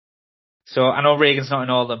 So I know Regan's not in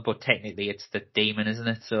all of them, but technically it's the demon, isn't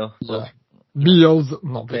it? So yeah.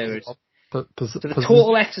 Not Beelzebub. So the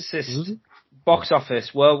total Exorcist box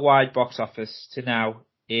office, worldwide box office to now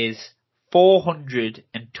is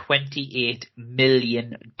 $428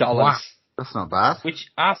 million. Wow. That's not bad. Which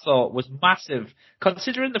I thought was massive,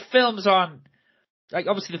 considering the films on, like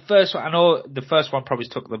obviously the first one, I know the first one probably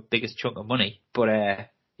took the biggest chunk of money, but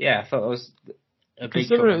yeah, I thought it was a big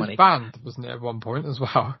chunk of money. It was banned, wasn't it, at one point as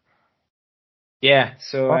well? Yeah,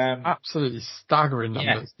 so... absolutely staggering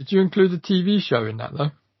numbers. Yeah. Did you include the TV show in that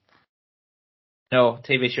though? No,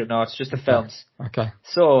 TV show, no, it's just the films. Okay.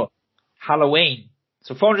 So, Halloween.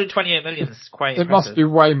 So 428 million is quite impressive. It must be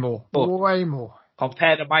way more. But way more.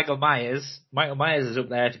 Compared to Michael Myers is up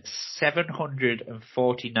there at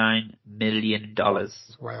 $749 million.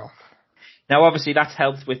 It's way off. Now, obviously, that's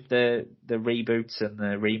helped with the reboots and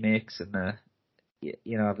the remakes and there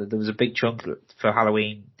was a big chunk for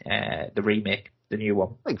Halloween, the remake, the new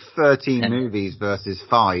one. Like 13 movies versus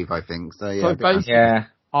 5, I think. So yeah. So basically, Yeah.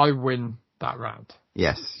 I win that round.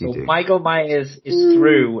 Yes, you So do. Michael Myers is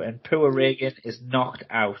through and Pua Regan is knocked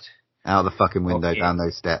out. Out the fucking window, Okay. down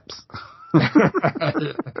those steps.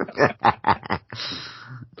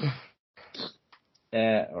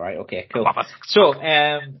 Right, okay, cool. So,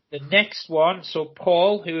 the next one, so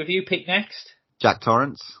Paul, who have you picked next? Jack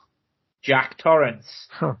Torrance Jack Torrance.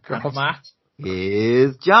 Oh, God. And Matt?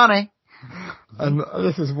 is Johnny. And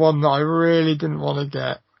this is one that I really didn't want to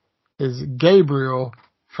get, is Gabriel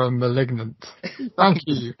from Malignant. Thank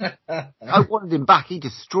you. I wanted him back. He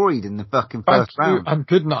destroyed in the fucking Thank first you round. and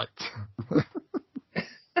good night.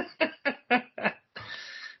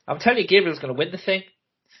 I'm telling you, Gabriel's going to win the thing.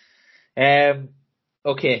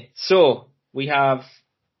 Okay, so we have,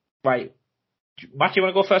 right, Matt, you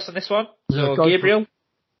want to go first on this one? Yeah, So go for Gabriel,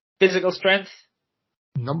 physical strength,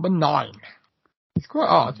 Number 9. It's quite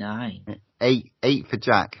hard. 9. 8 for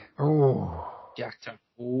Jack. Oh. Jack Torrance.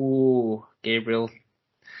 Ooh, Gabriel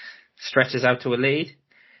stretches out to a lead.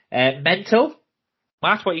 Mental,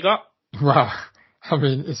 Matt, what you got? Well, I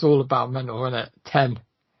mean, it's all about mental, isn't it? 10.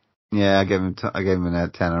 Yeah, I gave him a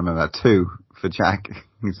 10. I remember that. 2 for Jack.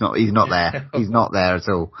 He's not there. He's not there at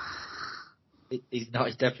all. He's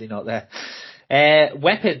definitely not there.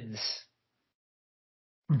 Weapons.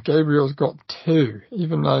 Gabriel's got 2,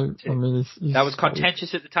 even though, I mean, he's That was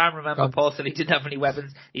contentious at the time. Remember, Paul said he didn't have any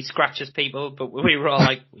weapons. He scratches people, but we were all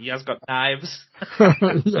like, he has got knives.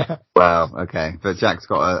 Yeah. Well, okay. But Jack's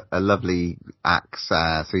got a lovely axe,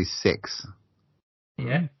 so he's 6.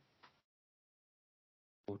 Yeah.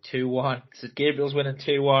 2-1. So Gabriel's winning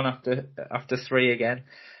 2-1 after 3 again.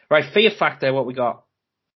 Right, fear factor, what we got?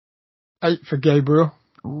 8 for Gabriel.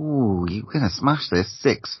 Ooh, you're gonna smash this.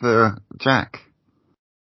 6 for Jack.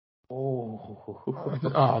 Oh.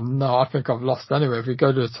 Oh no, I think I've lost anyway. If we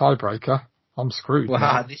go to a tiebreaker, I'm screwed.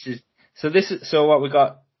 Wow, now. so what we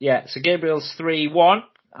got, yeah, so Gabriel's 3-1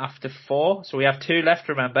 after 4, so we have 2 left,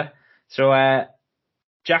 remember. So,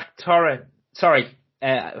 Jack Torrance,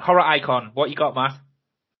 Horror Icon, what you got, Matt?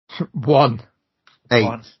 1. 8.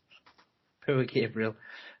 1. Poor Gabriel.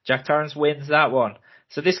 Jack Torrance wins that one.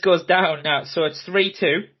 So this goes down now, so it's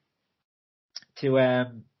 3-2 to,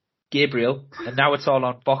 Gabriel, and now it's all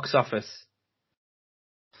on box office.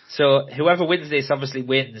 So whoever wins this obviously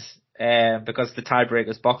wins, because the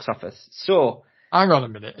tiebreaker's box office. So, Hang on a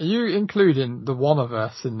minute. Are you including the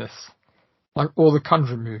Wanaverse in this? Like all the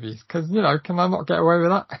Conjuring movies? Because, can I not get away with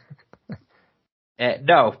that?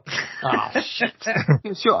 no. Ah, shit.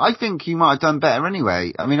 Sure, I think you might have done better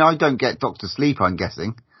anyway. I mean, I don't get Dr. Sleep, I'm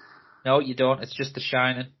guessing. No, you don't. It's just The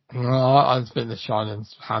Shining. No, I think The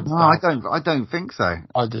Shining's hands No, down. I don't think so.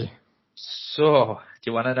 I do. So, do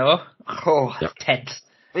you want to know? Oh, Yep. tense.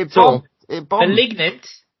 It So- bombed. It bombed.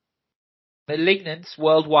 Malignant's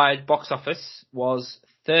worldwide box office was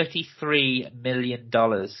 $33 million.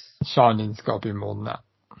 Shining's got to be more than that.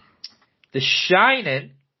 The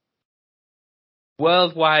Shining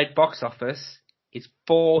worldwide box office is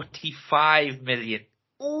 $45 million.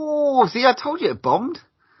 Oh, see, I told you it bombed.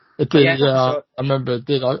 It did, Yeah, yeah. so- I remember it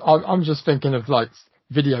did. I'm just thinking of like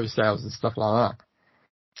video sales and stuff like that.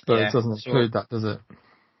 But Yeah, it doesn't so- include that, does it?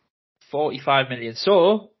 45 million.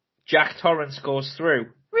 So, Jack Torrance goes through.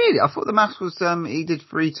 Really? I thought the maths was he did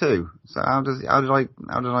 3-2. So how did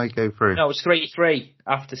I go through? No, it's 3-3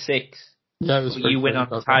 after 6. Yeah, it was. So you win on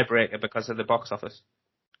pretty tiebreaker because of the box office.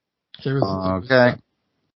 It was, Okay.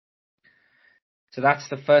 So that's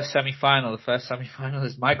the first semi-final. The first semi-final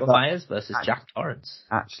is Michael Myers versus Jack Torrance.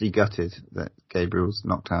 Actually gutted that Gabriel's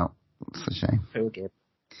knocked out. That's a shame. Poor Gabe.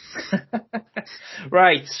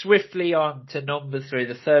 Right, swiftly on to number 3,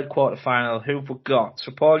 the third quarterfinal. Who've we got?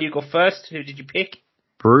 So Paul, you go first. Who did you pick?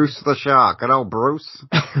 Bruce the Shark. Good old Bruce.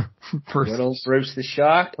 Good old Bruce the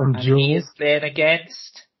Shark. From And he Jaws. is playing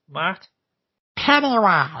against Matt.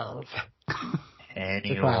 Pennywise.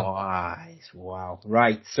 Pennywise. Wow.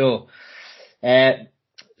 Right, so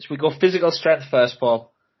we go physical strength first,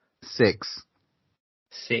 Paul. 6.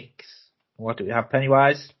 6. What do we have?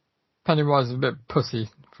 Pennywise? Pennywise is a bit pussy.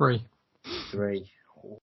 3. 3.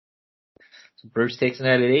 So Bruce takes an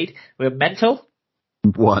early lead. We have mental.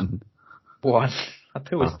 1. 1.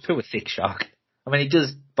 Poor thick shark. I mean, he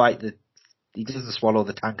does he does swallow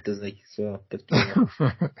the tank, doesn't he? So, but, 6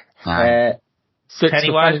 Pennywise. for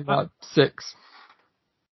Pennywise. 6.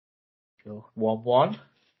 1-1.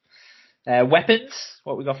 Weapons.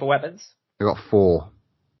 What we got for weapons? I got 4.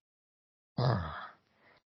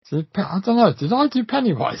 See, I don't know. Did I do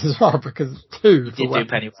Pennywise as well? Because 2 You for did do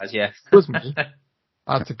weapons Pennywise, yeah. was me.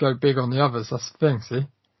 I had to go big on the others. That's the thing. See,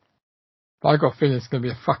 but I got a feeling it's going to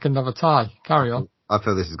be a fucking another tie. Carry on. I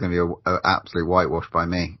feel this is going to be an absolute whitewash by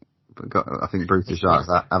me. But I think Bruce is sharp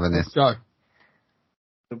at having Let's this. go.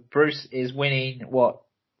 So Bruce is winning, what,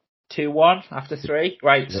 2-1 after 3?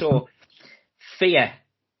 Right, Yep. so, Fear,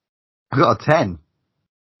 I got a 10.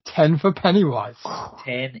 10 for Pennywise.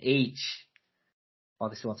 10 each. Oh,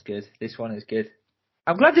 this one's good. This one is good.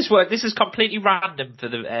 I'm glad this worked. This is completely random for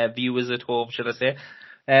the viewers at home, should I say.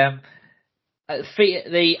 Fear,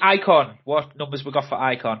 the Icon, what numbers we got for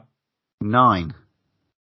Icon? 9.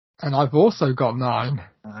 And I've also got 9.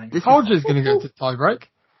 9. This Told you it's going to go to tie break.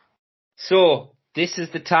 So, this is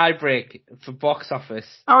the tie break for box office.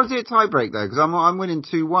 How is it a tie break though? Because I'm winning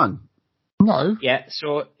 2-1. No. Yeah,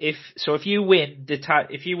 so if you win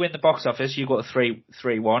if you win the box office, you got 3-1.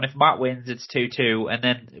 If Matt wins, it's 2-2, and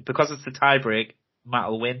then because it's the tie break, Matt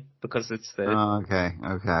will win because it's the. Oh, okay,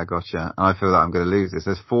 I gotcha. I feel that I'm going to lose this.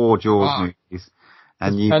 There's 4 Jaws movies,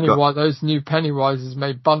 and you've Pennywise, got those new Pennywises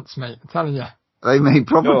made bunts, mate. I'm telling you. they made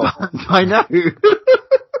proper No. buns. I know. We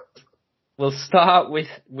will start with.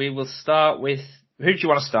 Who do you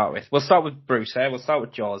want to start with? We'll start with Bruce. We'll start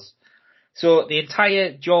with Jaws. So the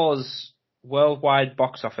entire Jaws worldwide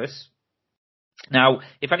box office. Now,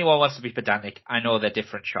 if anyone wants to be pedantic, I know they're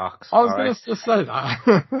different sharks. I was all going right? to just say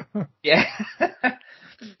that. Yeah.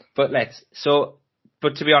 But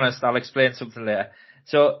to be honest, I'll explain something later.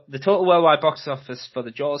 So the total worldwide box office for the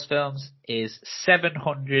Jaws films is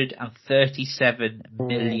 $737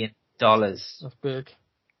 million. That's big.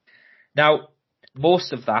 Now,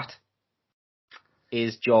 most of that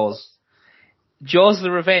is Jaws. Jaws the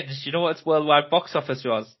Revenge, do you know what its worldwide box office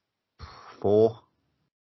was? 4.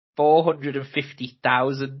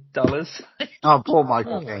 $450,000. Oh, poor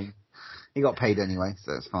Michael Caine. He got paid anyway,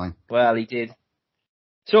 so it's fine. Well, he did.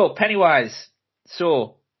 So, Pennywise.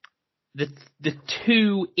 So, the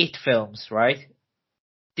 2 It films, right?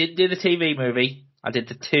 Didn't do the TV movie. I did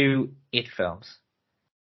the 2 It films.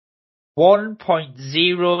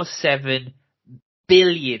 1.07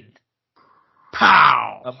 billion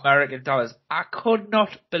Pow! American dollars. I could not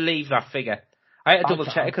believe that figure. I had to double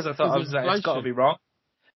check because I thought it's got to be wrong.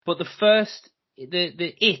 But the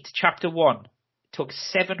It Chapter 1 took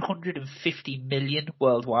 750 million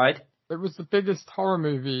worldwide. It was the biggest horror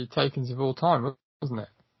movie takings of all time, wasn't it?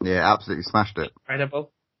 Yeah, absolutely smashed it.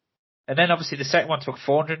 Incredible. And then obviously the second one took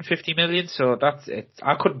 450 million, so that's it.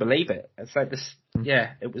 I couldn't believe it. It's like this,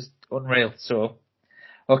 yeah, it was unreal. So,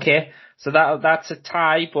 okay, so that's a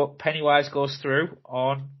tie, but Pennywise goes through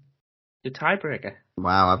on the tiebreaker.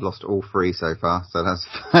 Wow, I've lost all 3 so far, so that's.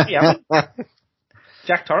 Yeah.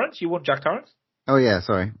 Jack Torrance, you won Jack Torrance. Oh yeah,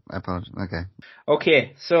 sorry, I apologize. Okay.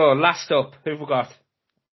 Okay, so last up, who've we got?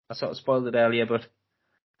 I sort of spoiled it earlier, but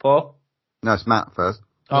Paul? No, it's Matt first.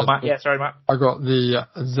 Oh, Matt, yeah, sorry, Matt. I got the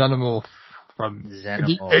Xenomorph from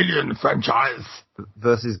Xenomorph. the Alien franchise.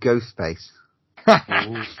 Versus Ghostface.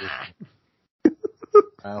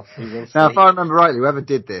 Well, we will see. Now, if I remember rightly, whoever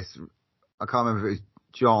did this, I can't remember if it was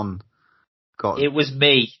John. It was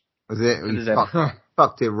me. Was it? It was He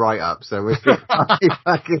fucked it right up, so we'll see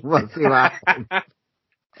what happens.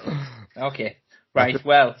 Okay, right,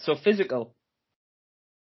 well, so physical,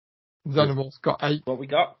 Xenomorph's got 8. what we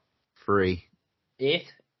got? 3. 8.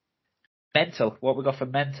 Mental, what we got for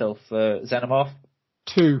mental for Xenomorph?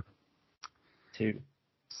 2. 2.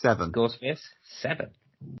 7. Ghostface? 7.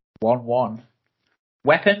 1-1.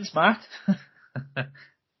 Weapons, Matt?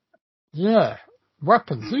 Yeah.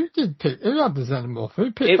 Weapons. Who had the Xenomorph?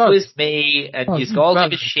 Who picked It that? was me, and Oh, you you all better.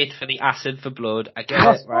 give a shit for the acid for blood. I get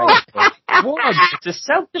it, right? But What? it's a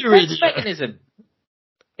self-defense mechanism.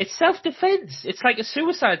 It's self-defense. It's like a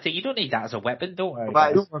suicide thing. You don't need that as a weapon, don't worry.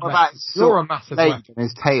 What about his You're a massive leg weapon. and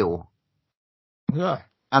his tail? Yeah.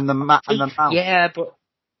 And the mouth. Yeah, but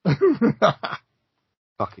The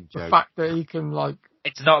Fucking joke. fact that he can, like,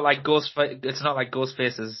 it's not like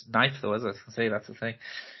Ghostface's knife, though, is it? See, that's the thing.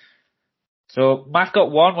 So Matt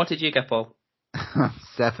got 1. What did you get, Paul?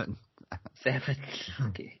 7. 7.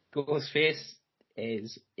 Okay. Ghostface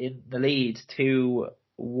is in the lead.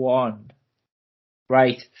 2-1.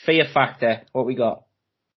 Right. Fear factor. What we got?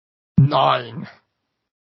 9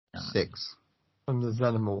 6. from the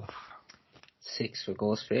Xenomorph. 6 for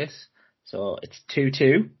Ghostface. So it's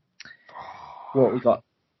 2-2. What we got?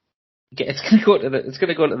 It's gonna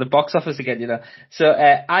go to the box office again, you know. So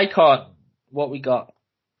Icon. What we got?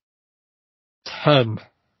 10.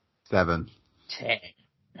 7. 10.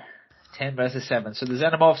 10 versus 7. So the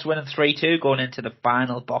Xenomorphs winning 3-2 going into the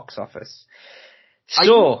final box office. Are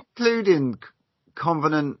So, you including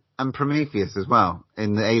Covenant and Prometheus as well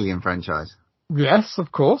in the Alien franchise. Yes,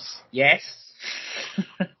 of course. Yes.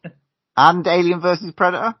 And Alien versus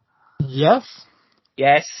Predator? Yes.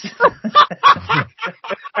 Yes.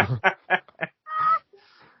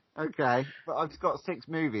 Okay, but I've got 6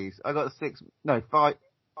 movies. I got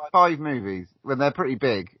 5 movies when they're pretty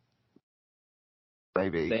big.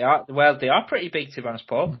 Maybe. They are pretty big, to be honest,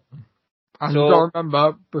 Paul. And So- you got to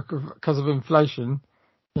remember, because of inflation,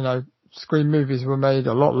 you know, Scream movies were made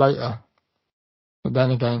a lot later. But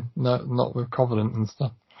then again, no, not with Covenant and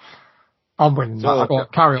stuff. I'm winning So, that. Go on,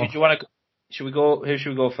 carry on. Who should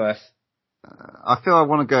we go first? I feel I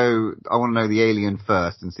want to know the Alien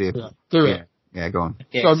first and see if... Yeah, do it. Yeah, go on.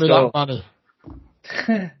 Okay, Show me that money.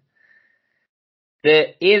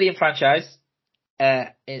 The Alien franchise,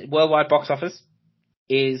 worldwide box office,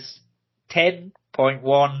 is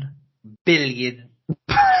 $10.1 billion.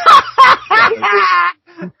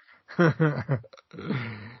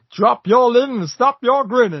 Drop your lid and stop your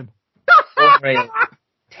grinning. Unreal.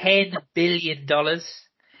 $10 billion.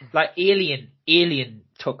 Like Alien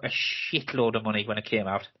took a shitload of money when it came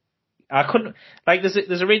out. I couldn't, like,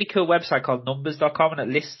 there's a really cool website called numbers.com and it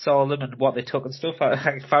lists all of them and what they took and stuff.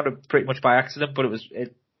 I found it pretty much by accident, but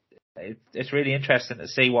it's really interesting to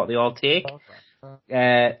see what they all take.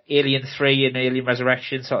 Alien 3 and Alien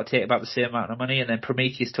Resurrection sort of take about the same amount of money, and then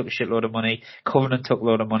Prometheus took a shitload of money. Covenant took a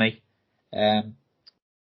load of money. Aliens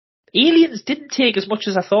didn't take as much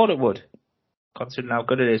as I thought it would, considering how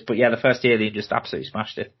good it is. But yeah, the first Alien just absolutely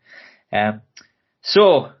smashed it.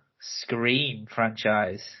 So, Scream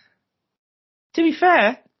franchise. To be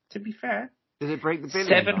fair, Did it break the billion?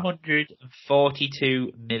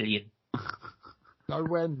 742 million.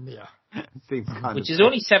 Nowhere near. Seems kind Which of is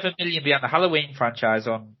only 7 million behind the Halloween franchise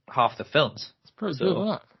on half the films. It's pretty So- good,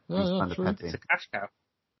 isn't it? seems Yeah, kind of true. petty. It's a cash cow.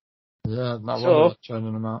 Yeah, no So- wonder they're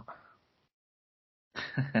churning them out.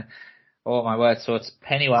 Oh my word, so it's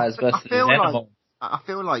Pennywise I versus feel like- Venom. I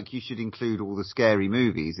feel like you should include all the scary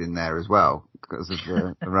movies in there as well because of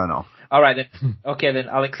the runoff. Alright then. Okay then,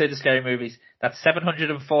 I'll include the scary movies. That's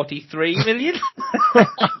 743 million.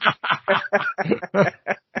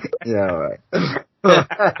 Yeah, all right.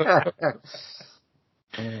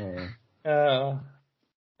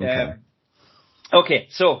 Okay. Okay,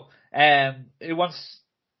 so, who wants,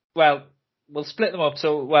 well, we'll split them up.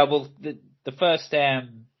 So, the first,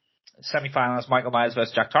 semi-final is Michael Myers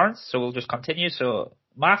versus Jack Torrance. So we'll just continue. So,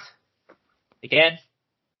 Matt, again,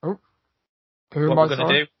 Who what am I we're going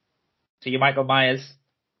to do. So you're Michael Myers.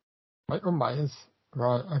 Michael Myers.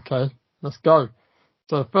 Right, okay. Let's go.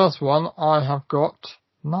 So the first one, I have got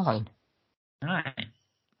 9. 9.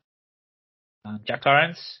 And Jack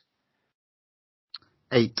Torrance,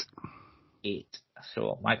 8. 8.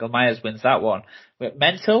 So Michael Myers wins that one. We're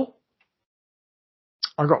Mental,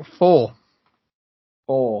 I got 4.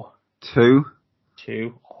 4. 2.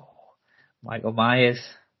 2. Oh, Michael Myers.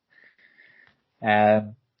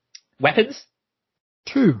 Weapons,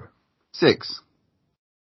 2. 6.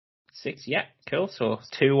 6. Yeah, cool. So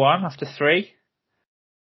 2-1 after 3.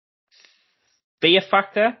 Fear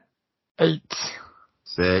Factor, 8.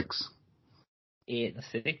 6. 8 and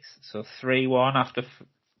 6. So 3-1 after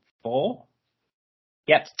 4.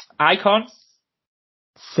 Yep. Icon,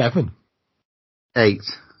 7. 8.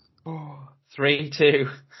 3-2.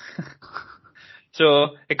 So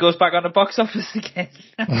it goes back on the box office again.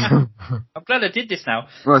 I'm glad I did this now.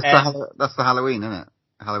 Well, it's that's the Halloween, isn't it?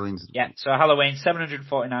 Halloween's. Yeah, so Halloween,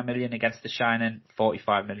 749 million against The Shining,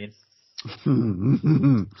 45 million.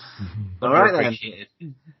 All right then.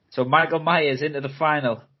 Underappreciated. So Michael Myers into the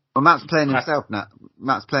final. Well, Matt's playing himself now.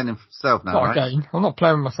 Matt's playing himself now, Not right? again. I'm not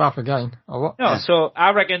playing with myself again. Oh, what? No, Yeah. so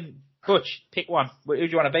I reckon, Butch, pick one. Who do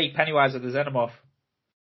you want to be, Pennywise or the Xenomorph?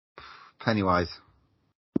 Pennywise.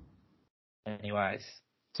 Pennywise.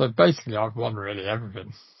 So basically, I've won really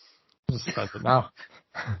everything. Just said it now.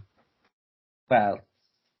 Well,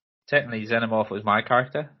 technically Xenomorph was my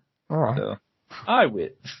character, All right. so I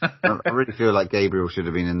win. I really feel like Gabriel should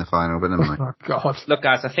have been in the final, but never mind. Oh God. Look,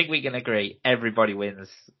 guys, I think we can agree everybody wins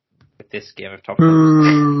with this game of Top Gun.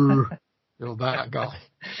 Boo. You're that guy.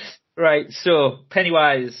 Right, so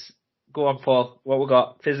Pennywise, go on, Paul. What we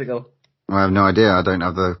got? Physical. I have no idea. I don't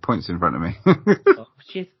have the points in front of me. Oh,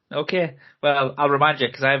 shit. Okay. Well, I'll remind you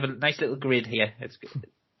because I have a nice little grid here. It's good.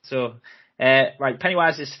 So, right,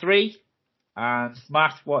 Pennywise is 3, and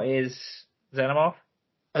Matt, what is Xenomorph?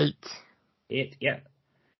 8. 8. Yeah.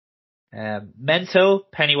 Mental,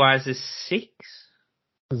 Pennywise is 6.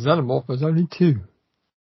 The Xenomorph was only 2.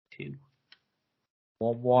 2.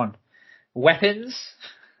 1-1. Weapons.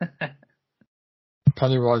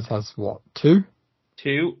 Pennywise has what? 2?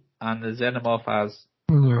 2, and the Xenomorph has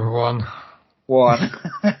 1. 1.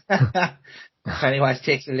 Pennywise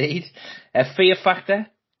takes the lead. Fear factor?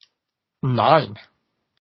 9.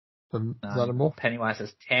 The 9. Xenomorph. Pennywise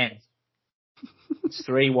has 10. It's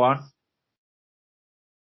 3-1.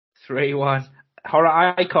 3-1.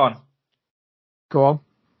 Horror icon? Go on.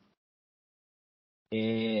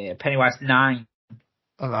 Pennywise 9.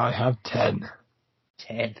 And I have 10.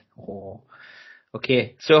 10. Oh.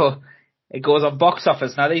 Okay, so it goes on box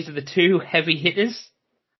office. Now these are the 2 heavy hitters.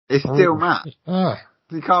 It's still Matt. Ah.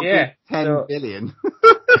 You can't Yeah, be 10 so- billion.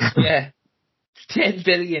 Yeah. 10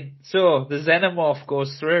 billion. So the Xenomorph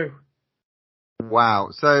goes through. Wow.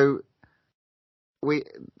 So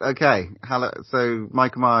so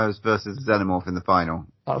Michael Myers versus Xenomorph in the final.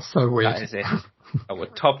 That's so weird. That is it. Our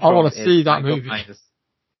top I want front to see is that Michael movie. Myers.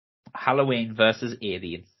 Halloween versus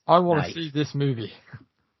Alien. I want to Nice. see this movie.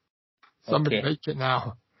 Somebody Okay. make it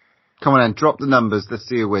now. Come on then, drop the numbers. Let's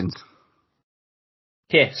see who wins.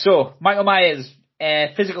 Okay, so Michael Myers'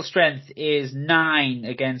 physical strength is 9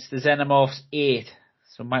 against the Xenomorph's 8.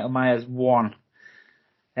 So Michael Myers won.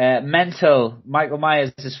 Mental, Michael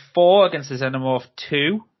Myers is 4 against the Xenomorph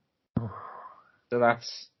 2. So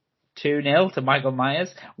that's 2-0 to Michael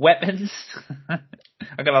Myers. Weapons, I'm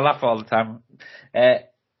going to laugh all the time.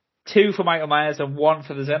 2 for Michael Myers and 1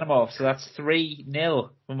 for the Xenomorph. So that's 3-0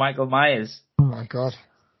 for Michael Myers. Oh my god.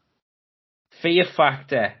 Fear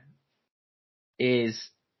factor is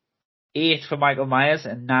 8 for Michael Myers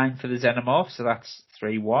and 9 for the Xenomorph, so that's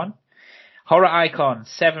 3-1. Horror icon,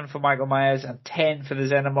 7 for Michael Myers and 10 for the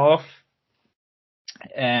Xenomorph.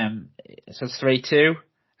 So it's 3-2.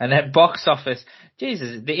 And then box office,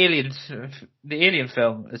 Jesus, the Alien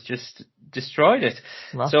film has just destroyed it.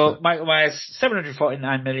 That's So it. Michael Myers,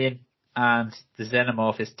 749 million, and the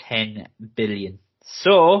Xenomorph is 10 billion.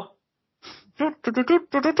 So,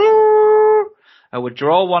 I would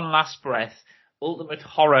draw one last breath. Ultimate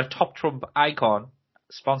Horror Top Trump Icon,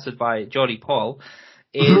 sponsored by Jodie Paul,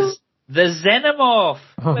 is the Xenomorph.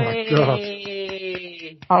 Oh my God.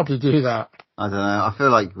 Way! How'd you do that? I don't know. I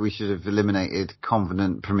feel like we should have eliminated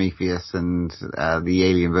Covenant, Prometheus, and the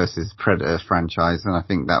Alien versus Predator franchise, and I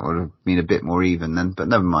think that would have been a bit more even then. But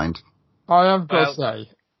never mind. I have got Well- to say,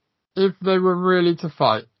 if they were really to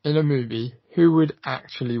fight in a movie, who would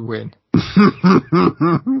actually win?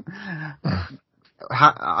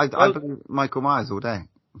 I believe Michael Myers all day.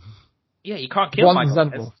 Yeah, you can't kill One Michael Myers.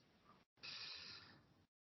 Xenomorph.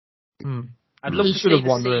 Hmm. I'd love He to should see have the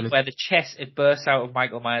won, scene really. where it bursts out of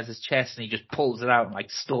Michael Myers' chest and he just pulls it out and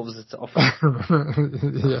like stores it off.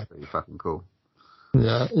 Yeah, Pretty fucking cool.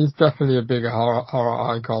 yeah, he's definitely a bigger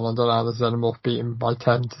horror icon. I don't know how the Xenomorph beat him by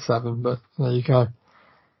 10-7, but there you go.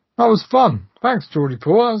 That was fun. Thanks, Geordie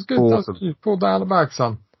Paul. That was good. Awesome. You pulled down the bag,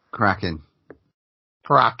 son. Cracking.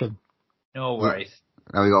 Cracking. No worries.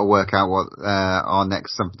 Now we got to work out what our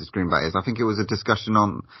next something to scream about is. I think it was a discussion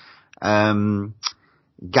on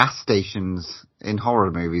gas stations in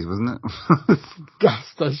horror movies, wasn't it? Gas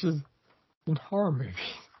stations in horror movies.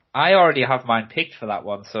 I already have mine picked for that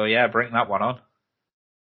one, so yeah, bring that one on.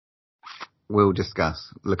 We'll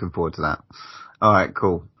discuss. Looking forward to that. All right,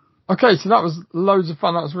 cool. Okay, so that was loads of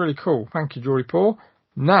fun. That was really cool. Thank you, Geordie Paul.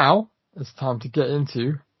 Now it's time to get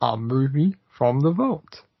into our movie from the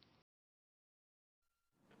vault.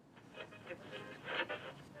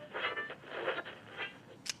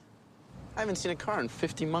 I haven't seen a car in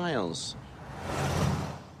 50 miles.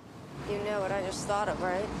 You know what I just thought of,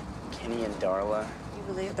 right? Kenny and Darla, You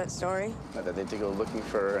believe that story? that they had to go looking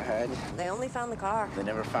for her head. They only found the car. They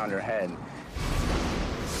never found her head.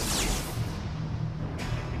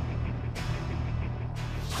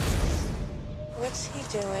 What's he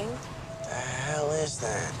doing? The hell is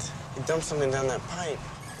that? He dumped something down that pipe.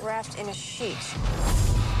 Wrapped in a sheet.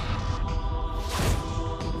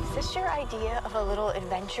 Is this your idea of a little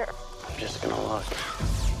adventure? I'm just gonna look.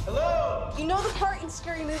 You know the part in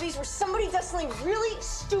scary movies where somebody does something really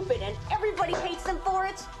stupid and everybody hates them for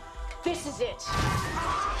it? This is it.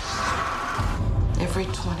 Every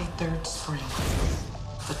 23rd spring,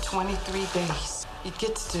 for 23 days, it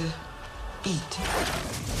gets to eat.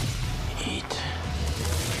 Eat.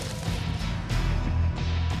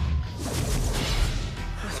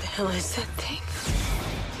 What the hell is that thing?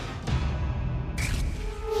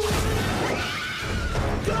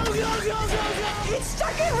 It's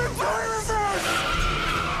stuck in reverse!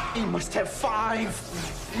 He must have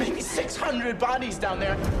 5, maybe 600 bodies down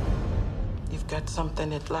there. You've got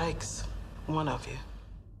something it likes, one of you.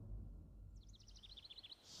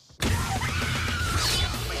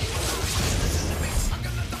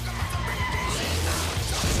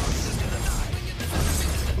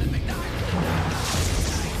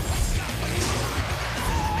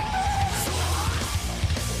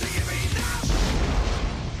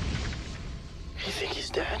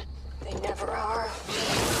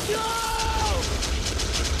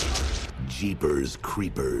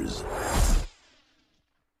 Creepers.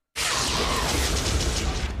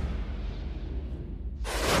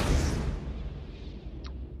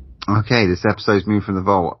 Okay, this episode's moved from the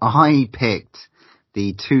vault. I picked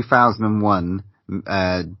the 2001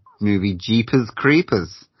 movie Jeepers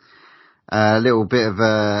Creepers. A little bit of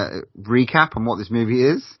a recap on what this movie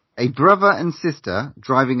is. A brother and sister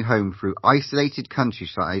driving home through isolated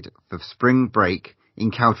countryside for spring break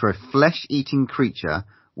encounter a flesh-eating creature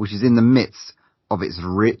which is in the midst of its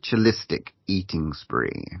ritualistic eating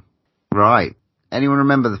spree. Right. Anyone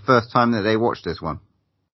remember the first time that they watched this one?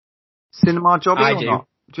 Cinema Jobby I or do. not?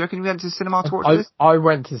 Do you reckon you went to the cinema to watch this? I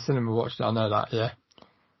went to the cinema and watched it, I know that, yeah.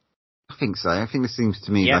 I think so. I think this seems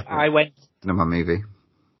to me Yeah, like I a went cinema movie.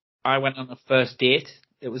 on a first date.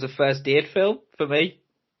 It was a first date film for me.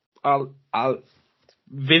 I'll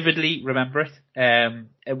vividly remember it.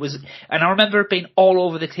 It was, and I remember it being all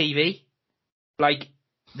over the TV, like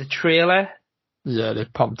the trailer. Yeah, they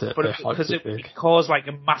pumped it. But They hyped because it it big. caused like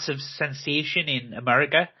a massive sensation in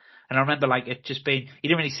America. And I remember like it just being, you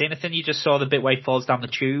didn't really see anything, you just saw the bit where he falls down the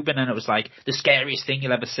tube and then it was like the scariest thing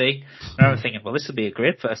you'll ever see. And I remember thinking, well, this would be a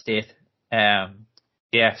great first date. Yeah,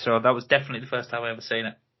 so that was definitely the first time I ever seen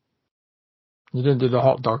it. You didn't do the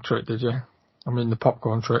hot dog trick, did you? I mean, the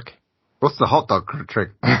popcorn trick. What's the hot dog trick?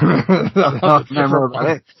 That's a different Remember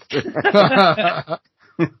one.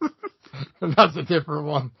 That's a different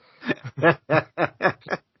one.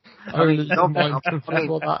 Only you mind confirm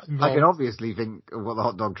what that I can involves. obviously think of what the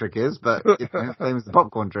hot dog trick is, but you know, same as the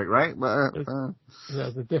popcorn trick, right? But,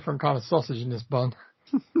 There's a different kind of sausage in this bun.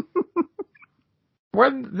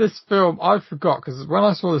 When this film, I forgot, because when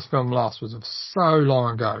I saw this film last was so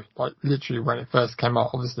long ago, like literally when it first came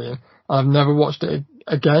out, obviously, and I've never watched it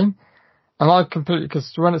again. And I completely,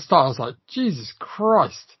 because when it started, I was like, Jesus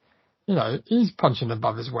Christ, you know, he's punching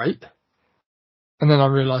above his weight. And then I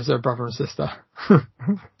realised they're brother and sister.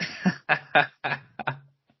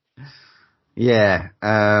 yeah,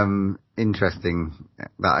 interesting.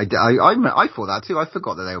 I thought that too. I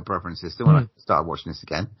forgot that they were brother and sister when I started watching this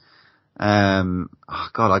again. Oh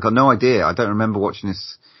God, I got no idea. I don't remember watching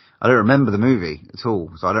this. I don't remember the movie at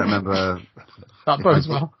all, so I don't remember. That bodes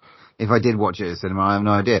well. If I did watch it at cinema, I have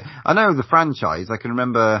no idea. I know the franchise. I can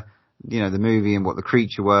remember, you know, the movie and what the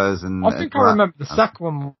creature was. And I think I remember the second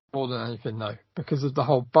one more than anything, though, because of the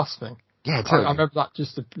whole bus thing. Yeah, totally. I remember that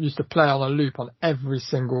used to play on a loop on every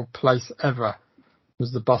single place ever.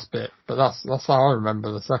 Was the bus bit, but that's how I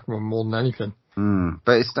remember the second one more than anything.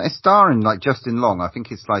 But it's starring like Justin Long. I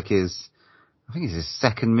think it's his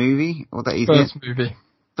second movie or that he's first movie.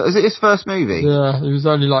 But is it his first movie? Yeah, he was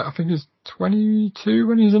only like, I think he was 22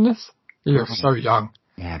 when he was in this. He looks so young.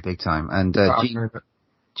 Yeah, big time. And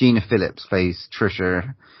Gina Phillips plays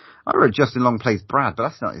Trisha. I wrote Justin Long plays Brad, but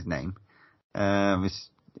that's not his name. Is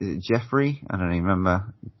it Jeffrey? I don't even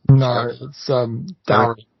remember. No, it's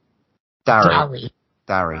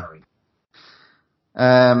Darry.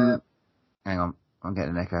 Hang on, I'm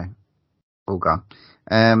getting an echo. All gone.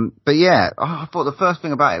 But yeah, I thought the first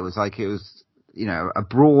thing about it was like it was, you know, a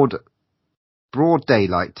broad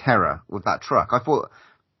daylight terror with that truck. I thought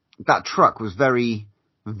that truck was very,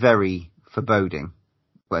 very foreboding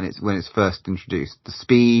when it's first introduced. The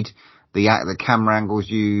speed, the camera angles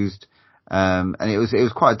used, and it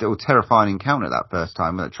was quite a terrifying encounter that first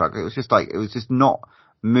time with that truck. It was just not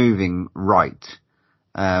moving right.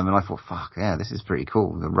 And I thought, fuck, yeah, this is pretty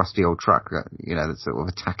cool. The rusty old truck, you know, that's sort of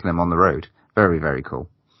attacking them on the road. Very, very cool.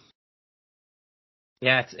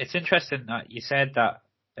 Yeah, it's interesting that you said that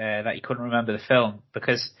you couldn't remember the film,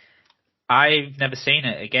 because I've never seen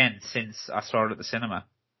it again since I saw it at the cinema.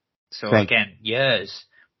 So again, years.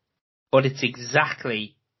 But it's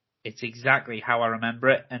exactly how I remember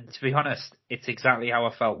it, and to be honest, it's exactly how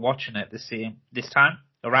I felt watching it this time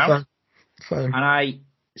around. Same. And I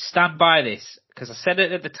stand by this, because I said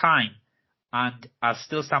it at the time, and I'll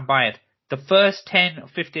still stand by it. The first 10 or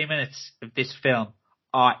 15 minutes of this film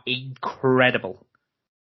are incredible.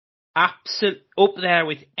 Absolute up there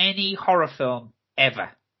with any horror film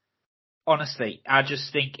ever. Honestly, I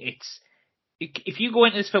just think if you go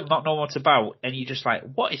into this film not knowing what it's about, and you're just like,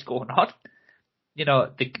 what is going on? You know,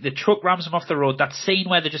 the truck rams them off the road. That scene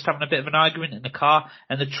where they're just having a bit of an argument in the car,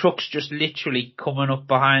 and the truck's just literally coming up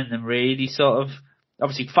behind them, really sort of,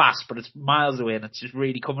 obviously fast, but it's miles away, and it's just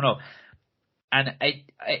really coming up. And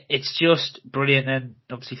it's just brilliant. And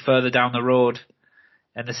obviously further down the road,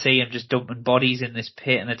 and they see him just dumping bodies in this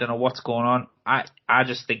pit, and they don't know what's going on. I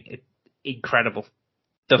just think it's incredible.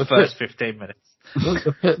 The first 15 minutes.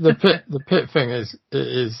 The pit thing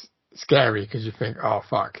is scary, because you think, oh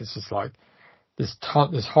fuck, it's just like this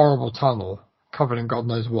horrible tunnel covered in God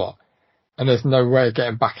knows what, and there's no way of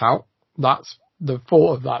getting back out. That's the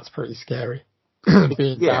thought of that's pretty scary.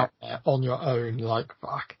 Being down there on your own, like,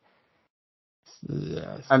 fuck.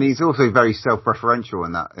 Yes. And he's also very self-referential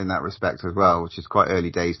in that respect as well, which is quite early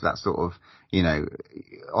days for that sort of, you know,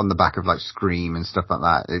 on the back of like Scream and stuff like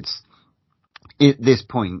that. It's, at this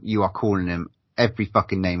point, you are calling him every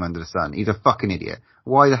fucking name under the sun. He's a fucking idiot.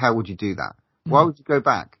 Why the hell would you do that? Why would you go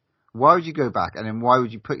back? Why would you go back? And then why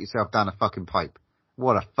would you put yourself down a fucking pipe?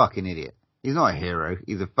 What a fucking idiot. He's not a hero.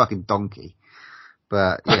 He's a fucking donkey.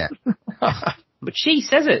 But, yeah. But she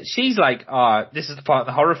says it. She's like, oh, this is the part of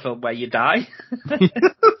the horror film where you die.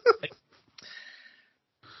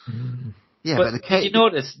 Yeah, but did you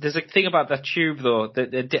notice, there's a thing about that tube though,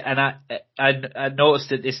 and I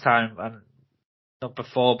noticed it this time, and not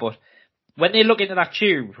before, but when they look into that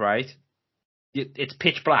tube, right, it's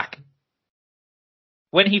pitch black.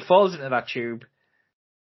 When he falls into that tube,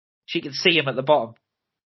 she can see him at the bottom.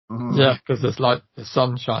 Yeah, because there's like the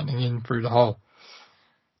sun shining in through the hole.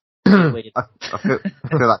 I feel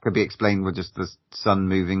that could be explained with just the sun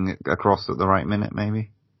moving across at the right minute,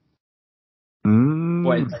 maybe.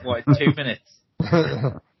 What, 2 minutes?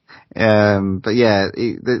 But yeah,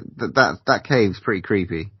 that cave's pretty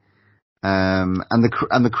creepy. And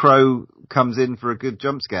the crow comes in for a good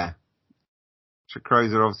jump scare.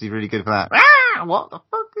 Crows are obviously really good for that. Ah, what the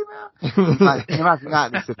fuck is that? Can you imagine that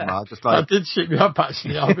in the cinema? Just like, that did shit me up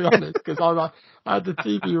actually, I'll be honest, because I had the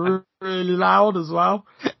TV really loud as well,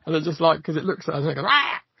 and it just like, because it looks at us and it goes,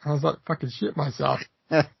 ah! I was like, fucking shit myself.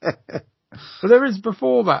 But there is,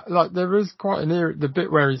 before that, like, there is quite an era, the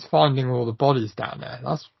bit where he's finding all the bodies down there.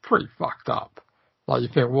 That's pretty fucked up. Like, you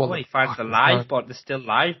think, well, he finds the live body, the still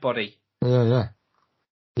live body. Yeah.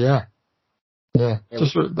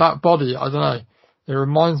 Just that body, I don't know. It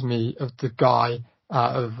reminds me of the guy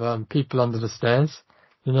out of People Under the Stairs.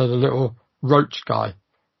 You know, the little roach guy.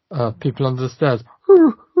 People Under the Stairs.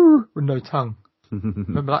 With no tongue.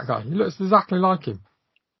 Remember that guy? He looks exactly like him.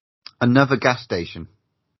 Another gas station.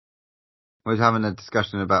 I was having a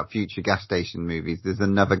discussion about future gas station movies. There's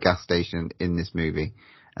another gas station in this movie.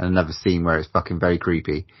 And another scene where it's fucking very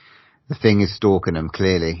creepy. The Thing is stalking them,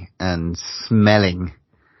 clearly. And smelling.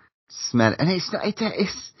 And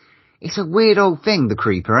it's a weird old thing, the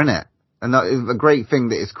creeper, isn't it? And that is a great thing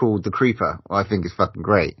that it's called the creeper. I think it's fucking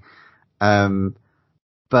great.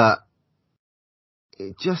 But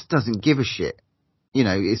it just doesn't give a shit. You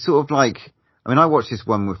know, it's sort of like, I mean, I watched this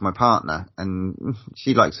one with my partner and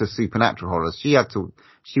she likes her supernatural horrors. She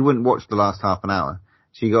wouldn't watch the last half an hour.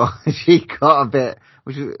 She got a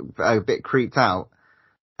bit creeped out,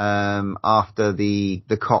 after the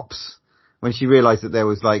cops, when she realized that there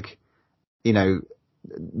was like, you know,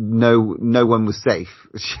 no one was safe.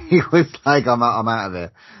 She was like, I'm out of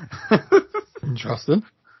here. Interesting.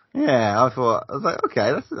 Yeah, I was like, okay,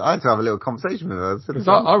 I had to have a little conversation with her.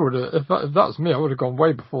 I would have, if that was me, I would have gone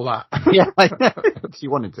way before that. Yeah, she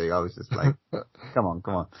wanted to. I was just like, come on.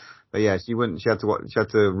 But yeah, she wouldn't. She had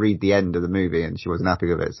to read the end of the movie, and she wasn't happy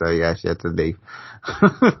with it. So yeah, she had to leave. We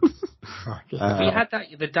had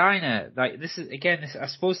the diner. Like this is again. I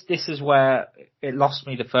suppose this is where it lost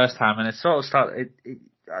me the first time, and it sort of started.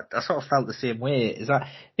 I sort of felt the same way. Is that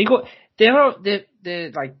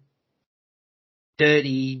they're like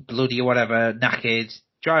dirty, bloody, or whatever, knackered,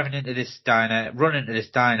 driving into this diner, run into this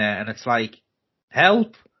diner, and it's like,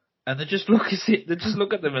 help. And they just look at it. They just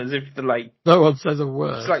look at them as if they're like. No one says a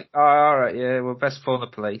word. It's like, oh, all right, yeah, well, best phone the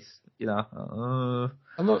police, you know.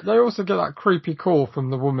 And look, they also get that creepy call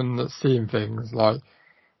from the woman that's seeing things, like,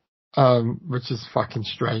 which is fucking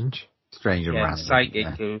strange. Strange and random.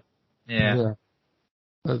 Psychic. Yeah.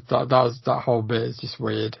 That whole bit is just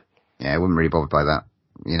weird. Yeah, I wasn't really bothered by that,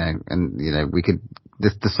 you know. And you know,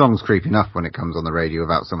 the song's creepy enough when it comes on the radio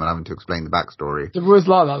without someone having to explain the backstory. It was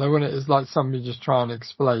like that though, wasn't it? It's like somebody just trying to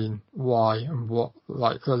explain why and what,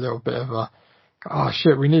 like a little bit of a, oh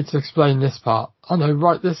shit, we need to explain this part. I know,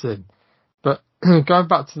 write this in. But going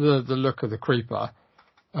back to the look of the creeper,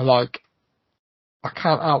 I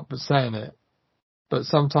can't help but saying it, but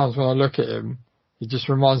sometimes when I look at him, he just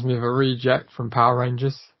reminds me of a reject from Power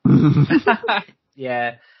Rangers.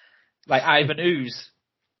 Yeah. Like Ivan Ooze.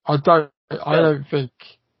 I don't think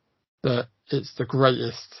that it's the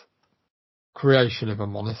greatest creation, if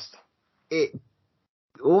I'm honest. It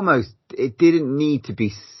didn't need to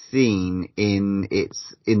be seen in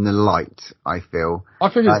the light, I feel. I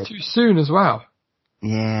think it's too soon as well.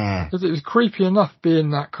 Yeah. Because it was creepy enough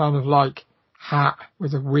being that kind of like hat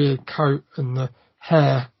with a weird coat and the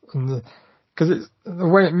hair and because it's the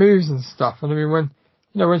way it moves and stuff. And I mean, when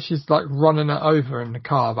she's like running it over in the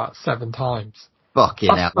car about 7 times. Fuck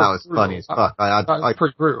yeah, that was funny as fuck. That's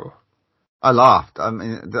pretty brutal. I laughed. I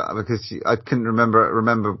mean, because I couldn't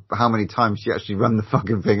remember how many times she actually run the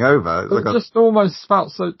fucking thing over. It just almost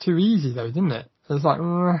felt so too easy though, didn't it? It was like,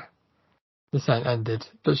 this ain't ended.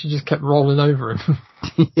 But she just kept rolling over him.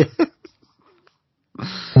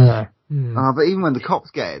 Yeah. But even when the cops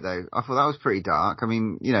get it though, I thought that was pretty dark. I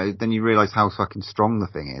mean, then you realise how fucking strong the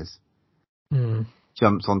thing is.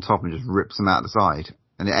 Jumps on top and just rips them out the side.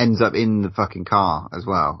 And it ends up in the fucking car as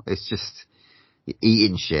well. It's just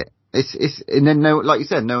eating shit. And then like you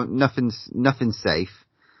said, nothing's safe.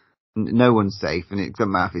 No one's safe, and it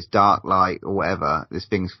doesn't matter if it's dark, light, or whatever. This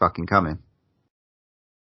thing's fucking coming.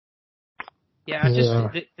 Yeah,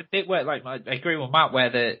 the bit where, like, I agree with Matt,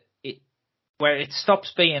 where it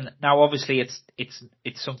stops being, now obviously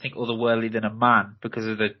it's something otherworldly than a man because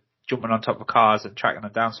of the jumping on top of cars and tracking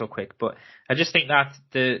them down so quick. But I just think that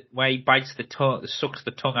the way he bites the tongue, sucks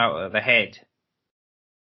the tongue out of the head,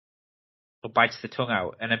 or bites the tongue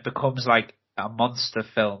out, and it becomes like a monster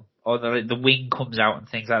film, or the wing comes out and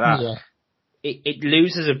things like that. Yeah. It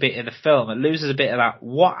loses a bit of the film. It loses a bit of that,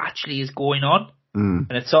 what actually is going on?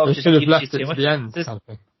 And it sort of just gives you too it much. To the end,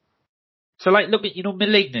 something. So like, look at,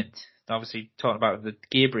 Malignant, obviously talking about the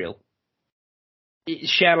Gabriel. It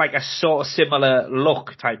share like a sort of similar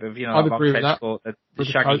look type of, I'd agree with that. The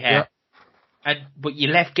shaggy hair. But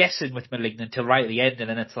you're left guessing with Malignant till right at the end, and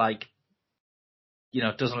then it's like,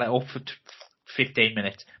 it doesn't let up for 15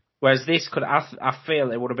 minutes. Whereas this I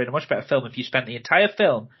feel it would have been a much better film if you spent the entire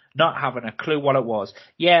film not having a clue what it was.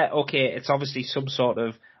 Yeah, okay, it's obviously some sort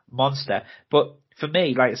of monster, but for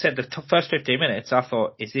me, like I said, the first 15 minutes, I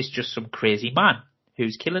thought, is this just some crazy man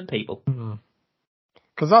who's killing people?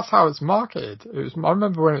 Because that's how it's marketed. I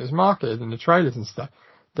remember when it was marketed in the trailers and stuff,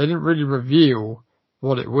 they didn't really reveal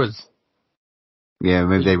what it was. Yeah,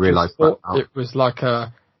 maybe they realised that it was like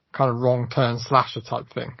a kind of wrong turn slasher type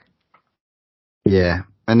thing. Yeah,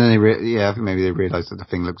 and then I think maybe they realised that the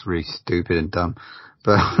thing looks really stupid and dumb,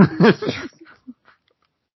 but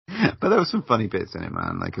but there were some funny bits in it,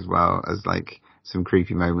 man. Like, as well as like some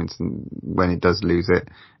creepy moments, and when it does lose it,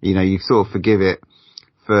 you sort of forgive it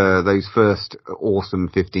for those first awesome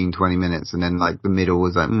 15-20 minutes, and then like the middle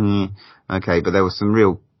was like, okay, but there was some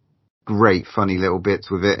real great funny little bits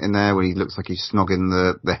with it in there when he looks like he's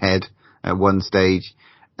snogging the head at one stage.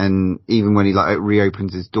 And even when he like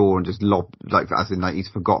reopens his door and just as in like he's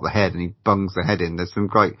forgot the head and he bungs the head in, there's some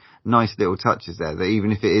quite nice little touches there that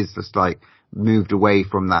even if it is just like moved away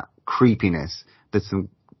from that creepiness, there's some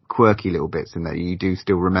quirky little bits in there you do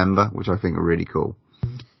still remember, which I think are really cool.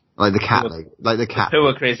 Like the cat lady, Who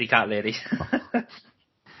a crazy cat lady.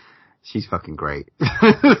 She's fucking great.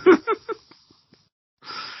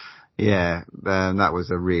 Yeah, that was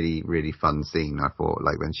a really, really fun scene, I thought.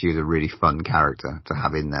 Like, when she was a really fun character to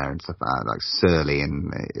have in there and stuff like that. Like, surly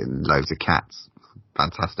and loads of cats.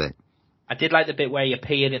 Fantastic. I did like the bit where he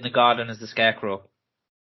appeared in the garden as the Scarecrow.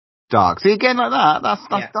 Dark. See, again, like that,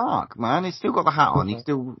 that's dark, man. He's still got the hat on. He's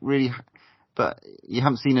still really... But you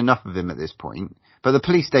haven't seen enough of him at this point. But the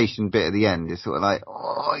police station bit at the end is sort of like,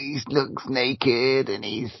 he looks naked and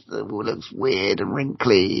he looks weird and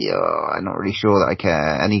wrinkly. I'm not really sure that I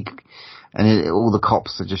care. And all the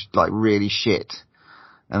cops are just like really shit,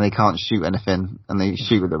 and they can't shoot anything, and they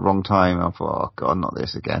shoot at the wrong time. I thought, oh god, not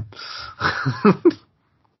this again.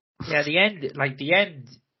 Yeah, the end.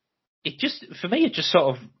 It just, for me, it just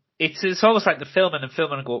sort of, it's almost like the film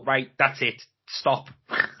and go, right, that's it, stop.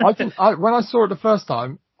 When I saw it the first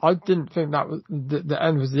time, I didn't think that was the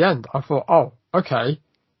end was the end. I thought, oh, okay,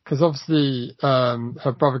 because obviously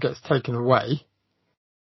her brother gets taken away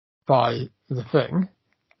by the thing,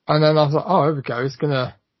 and then I was like, oh, here we go.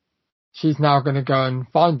 She's now gonna go and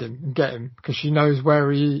find him and get him because she knows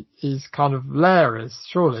where his kind of lair is,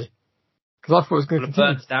 surely. Because I thought it was going to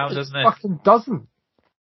continue. It burns down, doesn't it? Fucking doesn't.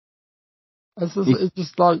 It's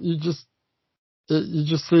just like you just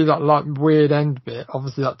see that like weird end bit.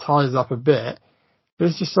 Obviously that ties up a bit. But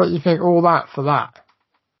it's just like you think all that for that.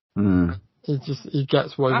 He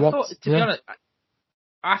gets what he wants. To be honest,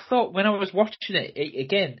 I thought when I was watching it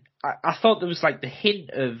again, I thought there was like the hint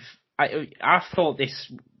of. I thought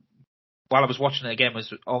this while I was watching it again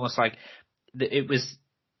was almost like it was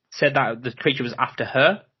said that the creature was after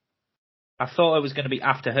her. I thought it was going to be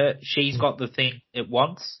after her. She's got the thing it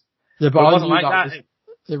wants. Yeah, but it wasn't like that.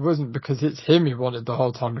 It wasn't because it's him he wanted the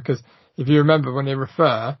whole time. Because if you remember when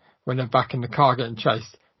they're back in the car getting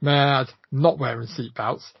chased, may I add, not wearing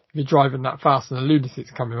seatbelts. If you're driving that fast and a lunatic's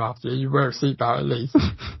coming after you, you wear a seatbelt at least.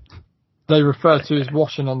 They refer to his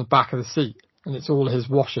washing on the back of the seat, and it's all his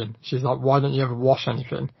washing. She's like, why don't you ever wash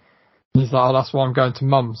anything? And he's like, oh, that's why I'm going to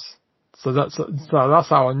Mum's. So that's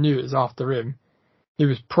how I knew it was after him. He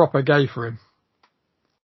was proper gay for him.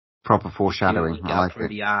 Proper foreshadowing. You I got like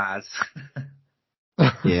pretty it. eyes.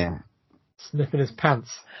 Yeah. Sniffing his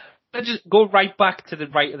pants. Let's just go right back to the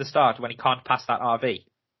right at the start when he can't pass that RV.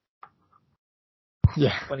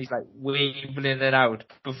 Yeah. When he's like waving in and out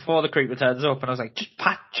before the creeper turns up, and I was like,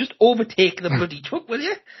 just overtake the bloody truck, will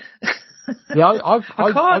you? Yeah, I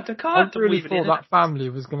can't. really thought that family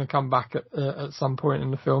was going to come back at some point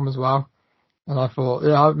in the film as well. And I thought,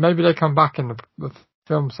 yeah, maybe they come back in the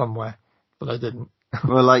film somewhere, but they didn't.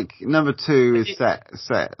 Well, like, number 2 is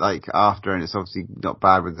set like after, and it's obviously not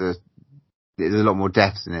bad with there's a lot more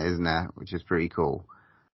deaths in it, isn't there? Which is pretty cool.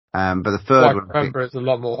 But the third one, I remember it's a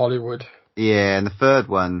lot more Hollywood. Yeah, and the third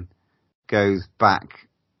one goes back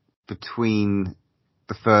between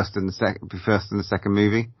the first and the second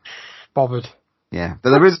movie. Bothered. Yeah,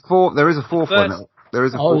 but there is a fourth one.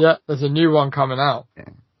 Yeah, there's a new one coming out. Yeah.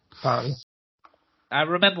 Apparently. I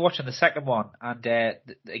remember watching the second one, and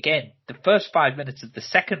again, the first 5 minutes of the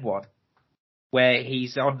second one, where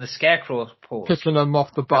he's on the scarecrow pole, picking them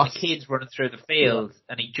off the bus. And the kid's running through the field,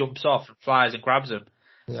 and he jumps off and flies and grabs him.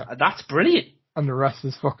 Yeah, and that's brilliant. And the rest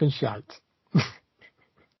is fucking shite.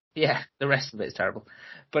 Yeah, the rest of it is terrible.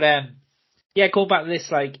 But yeah, going back to this,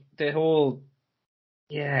 like the whole,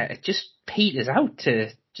 it just peters out to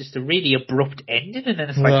just a really abrupt ending, and then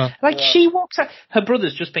it's like she walks out. Her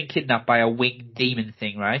brother's just been kidnapped by a winged demon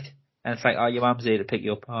thing, right? And it's like, oh, your mum's here to pick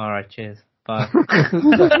you up. All right, cheers, bye.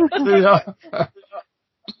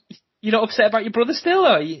 You're not upset about your brother still,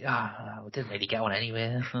 or we didn't really get on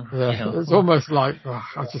anywhere. Yeah, it's almost like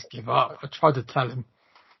I just give up. I tried to tell him,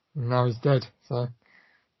 and now he's dead. So,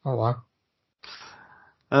 oh well.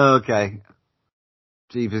 Okay,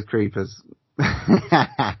 Jeepers Creepers.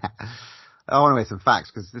 I want to make some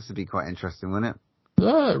facts because this would be quite interesting, wouldn't it?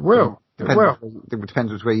 Yeah, it will. It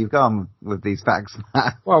depends which way you've gone with these facts.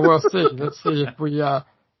 Well, we'll see. Let's see if we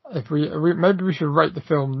maybe we should rate the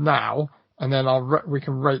film now, and then we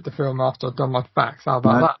can rate the film after I've done my facts. How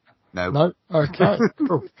about that? No. Okay.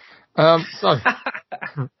 Cool.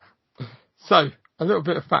 So a little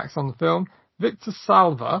bit of facts on the film. Victor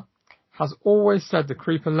Salva has always said the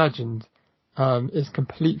creeper legend is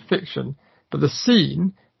complete fiction, but the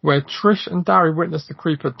scene where Trish and Darry witnessed the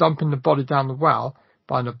creeper dumping the body down the well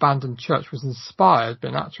by an abandoned church was inspired by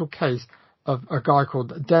an actual case of a guy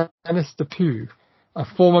called Dennis DePue, a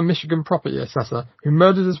former Michigan property assessor who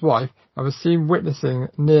murdered his wife and was seen witnessing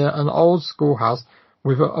near an old schoolhouse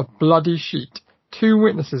with a bloody sheet. 2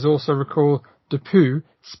 witnesses also recall DePue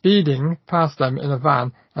speeding past them in a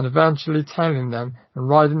van and eventually tailing them and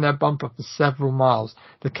riding their bumper for several miles.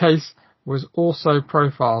 The case was also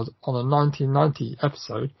profiled on a 1990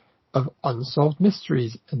 episode of Unsolved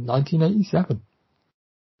Mysteries in 1987.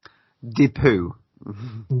 DePue.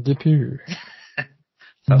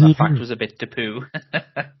 So that fact was a bit DePue.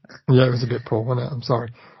 Yeah, it was a bit poor, wasn't it? I'm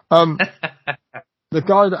sorry. The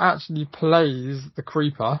guy that actually plays the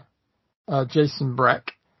creeper, Jason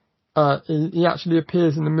Breck, he actually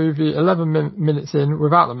appears in the movie 11 minutes in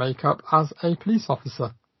without the makeup as a police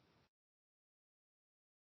officer.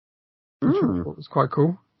 Which I thought was quite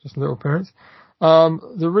cool. Just a little appearance.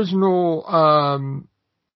 The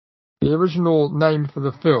original name for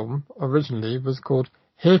the film originally was called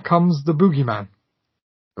Here Comes the Boogeyman.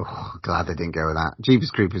 Oh, glad they didn't go with that.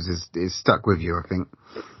 Jeepers Creepers is stuck with you, I think.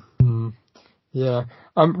 Yeah.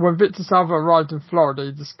 When Victor Salva arrived in Florida,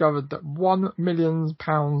 he discovered that £1 million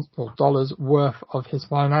or dollars worth of his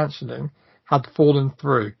financing had fallen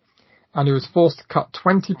through, and he was forced to cut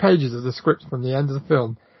 20 pages of the script from the end of the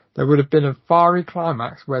film. There would have been a fiery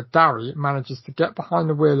climax where Darry manages to get behind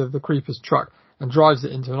the wheel of the creeper's truck and drives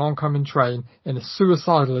it into an oncoming train in a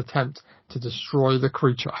suicidal attempt to destroy the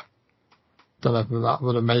creature. Don't know if that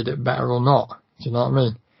would have made it better or not. Do you know what I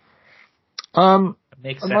mean? It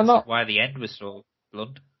makes sense of why the end was so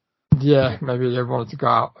blunt. Yeah, maybe they wanted to go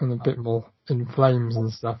out in a bit more in flames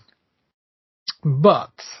and stuff.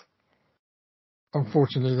 But,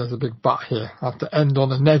 unfortunately, there's a big but here. I have to end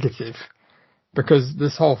on a negative, because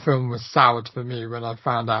this whole film was soured for me when I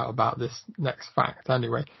found out about this next fact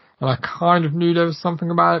anyway. And I kind of knew there was something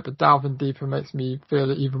about it, but delving deeper makes me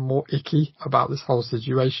feel even more icky about this whole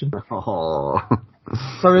situation. Oh.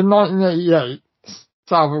 So in 1988,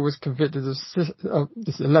 Salva was convicted of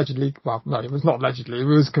this allegedly, well, no, it was not allegedly, he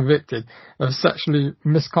was convicted of sexually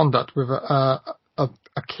misconduct with a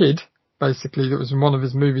kid, basically, that was in one of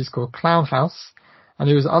his movies called Clown House, and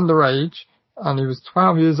he was underage, and he was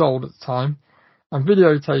 12 years old at the time, and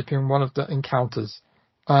videotaping one of the encounters,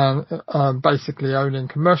 and basically owning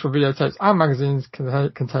commercial videotapes and magazines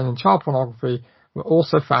containing child pornography were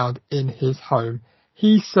also found in his home.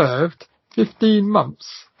 He served 15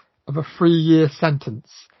 months of a 3-year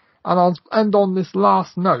sentence, And I'll end on this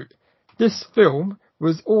last note. This film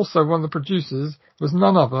was also one of the producers was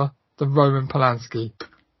none other than Roman Polanski.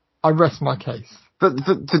 I rest my case. For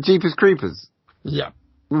Jeepers Creepers? Yeah.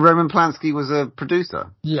 Roman Polanski was a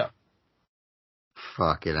producer? Yeah.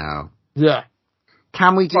 Fucking hell. Yeah.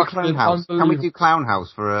 Can we do Clown House? Can we do Clown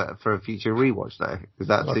House for a future rewatch though? Is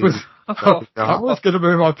that that was going to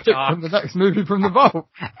be my pick from the next movie from the vault.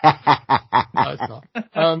 No, it's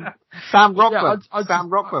not. Sam Rockwell. Yeah, Sam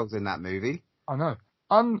Rockwell's in that movie. I know.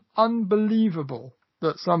 Unbelievable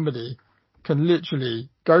that somebody can literally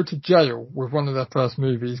go to jail with one of their first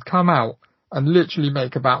movies, come out and literally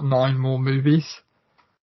make about 9 more movies.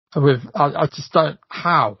 I just don't.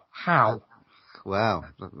 How? Well,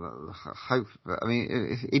 hope. I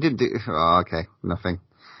mean, he didn't do. Oh, okay, nothing.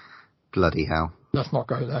 Bloody hell. Let's not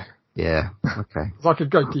go there. Yeah. Okay. I could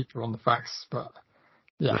go deeper on the facts, but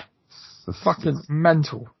yeah, fucking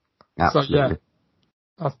mental. Absolutely. So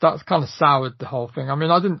yeah, that's kind of soured the whole thing. I mean,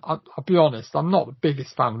 I'll be honest. I'm not the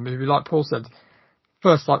biggest fan of the movie. Like Paul said,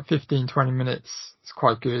 first 15, 20 minutes, it's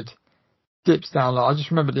quite good. Dips down. I just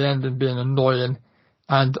remember the ending being annoying,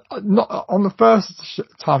 and not on the first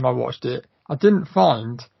time I watched it. I didn't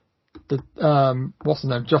find the what's the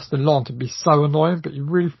name, Justin Long, to be so annoying, but he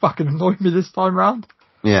really fucking annoyed me this time round.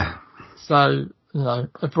 Yeah. So,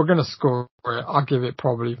 if we're gonna score it, I'll give it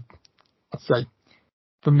probably, I'd say,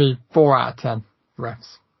 for me, 4 out of 10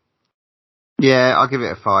 refs. Yeah, I'll give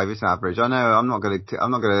it a 5. It's average. I know I'm gonna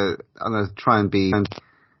try and be,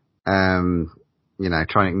 try and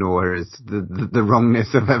ignore her as the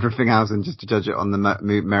wrongness of everything else and just to judge it on the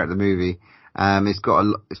merit of the movie. It's got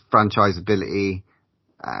it's franchisability.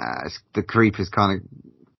 The creep is kind of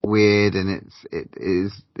weird, and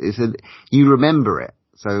you remember it.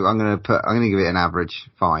 So I'm gonna give it an average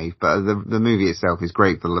 5. But the movie itself is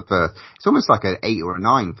great for the first. It's almost like an 8 or a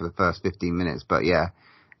 9 for the first 15 minutes. But yeah,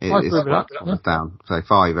 it's down. So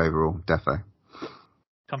 5 overall, defo.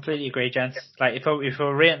 Completely agree, gents. Like if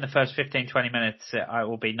we're rating the first 15, 20 minutes, it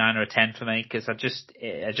will be 9 or a 10 for me, because I just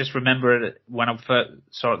remember it when I first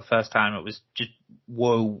saw it the first time. It was just,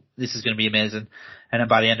 whoa, this is going to be amazing. And then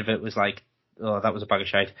by the end of it was like, oh, that was a bag of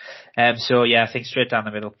shite. So yeah, I think straight down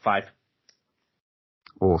the middle, 5.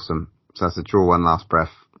 Awesome. So that's a draw one last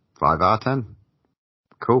breath, 5 out of 10.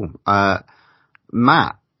 Cool.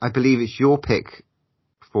 Matt, I believe it's your pick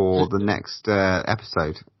for the next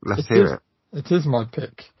episode. Let's hear it. It is my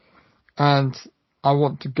pick, and I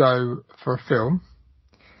want to go for a film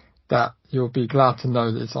that you'll be glad to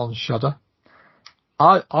know that it's on Shudder.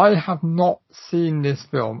 I have not seen this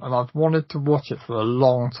film, and I've wanted to watch it for a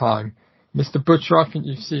long time. Mr. Butcher, I think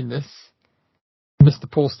you've seen this.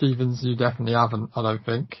 Mr. Paul Stevens, you definitely haven't, I don't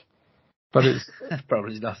think. But it's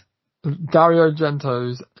probably not. Dario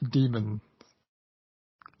Argento's Demons.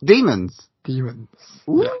 Demons?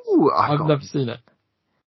 Ooh, yes. I've never seen it.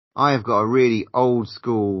 I have got a really old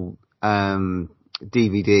school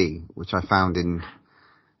DVD, which I found in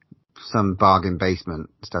some bargain basement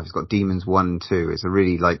stuff. It's got Demons 1 and 2. It's a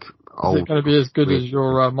really old. Is it going to be as good as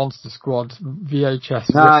your Monster Squad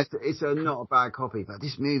VHS? No, it's not a bad copy, but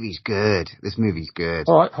this movie's good.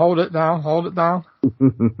 All right, hold it down.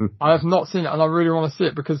 I have not seen it, and I really want to see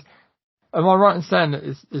it, because am I right in saying that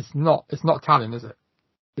it's not Italian, is it?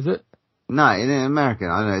 Is it? No, in American.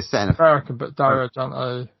 I don't know. It's set in American, but Dario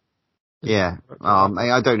Argento. Yeah.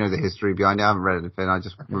 I don't know the history behind it. I haven't read anything. I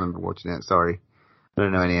just remember watching it. Sorry. I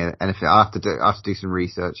don't know anything. I have to do some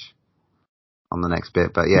research on the next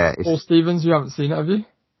bit, but yeah. Paul Stevens, you haven't seen it, have you?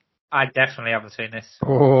 I definitely haven't seen this.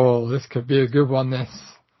 Oh, this could be a good one, this.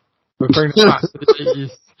 We're bringing it back to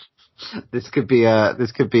the 80s. This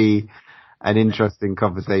could be an interesting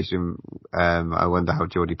conversation. I wonder how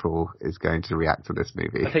Geordie Paul is going to react to this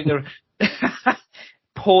movie. I think they're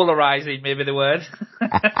polarizing, maybe the word.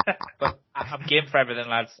 But I'm game for everything,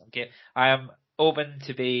 lads. I am open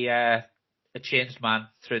to be a changed man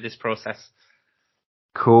through this process.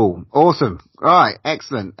 Cool. Awesome. All right.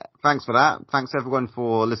 Excellent. Thanks for that. Thanks everyone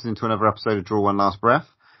for listening to another episode of Draw One Last Breath.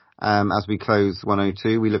 As we close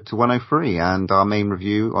 102, we look to 103, and our main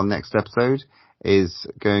review on next episode is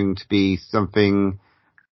going to be something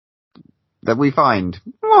that we find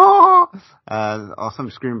or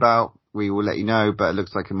something screaming about. We will let you know, but it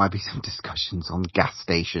looks like it might be some discussions on gas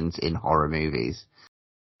stations in horror movies.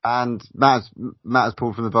 And Matt has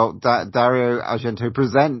pulled from the vault. Dario Argento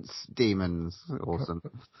presents Demons. Awesome.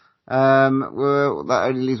 Well, that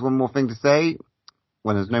only leaves one more thing to say.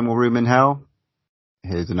 When there's no more room in hell,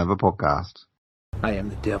 here's another podcast. I am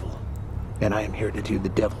the devil, and I am here to do the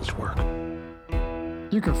devil's work.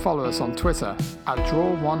 You can follow us on Twitter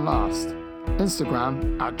 @DrawOneLast,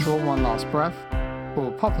 Instagram @DrawOneLastBreath,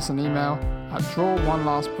 or pop us an email at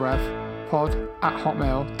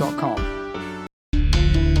drawoneLastBreathPod@hotmail.com.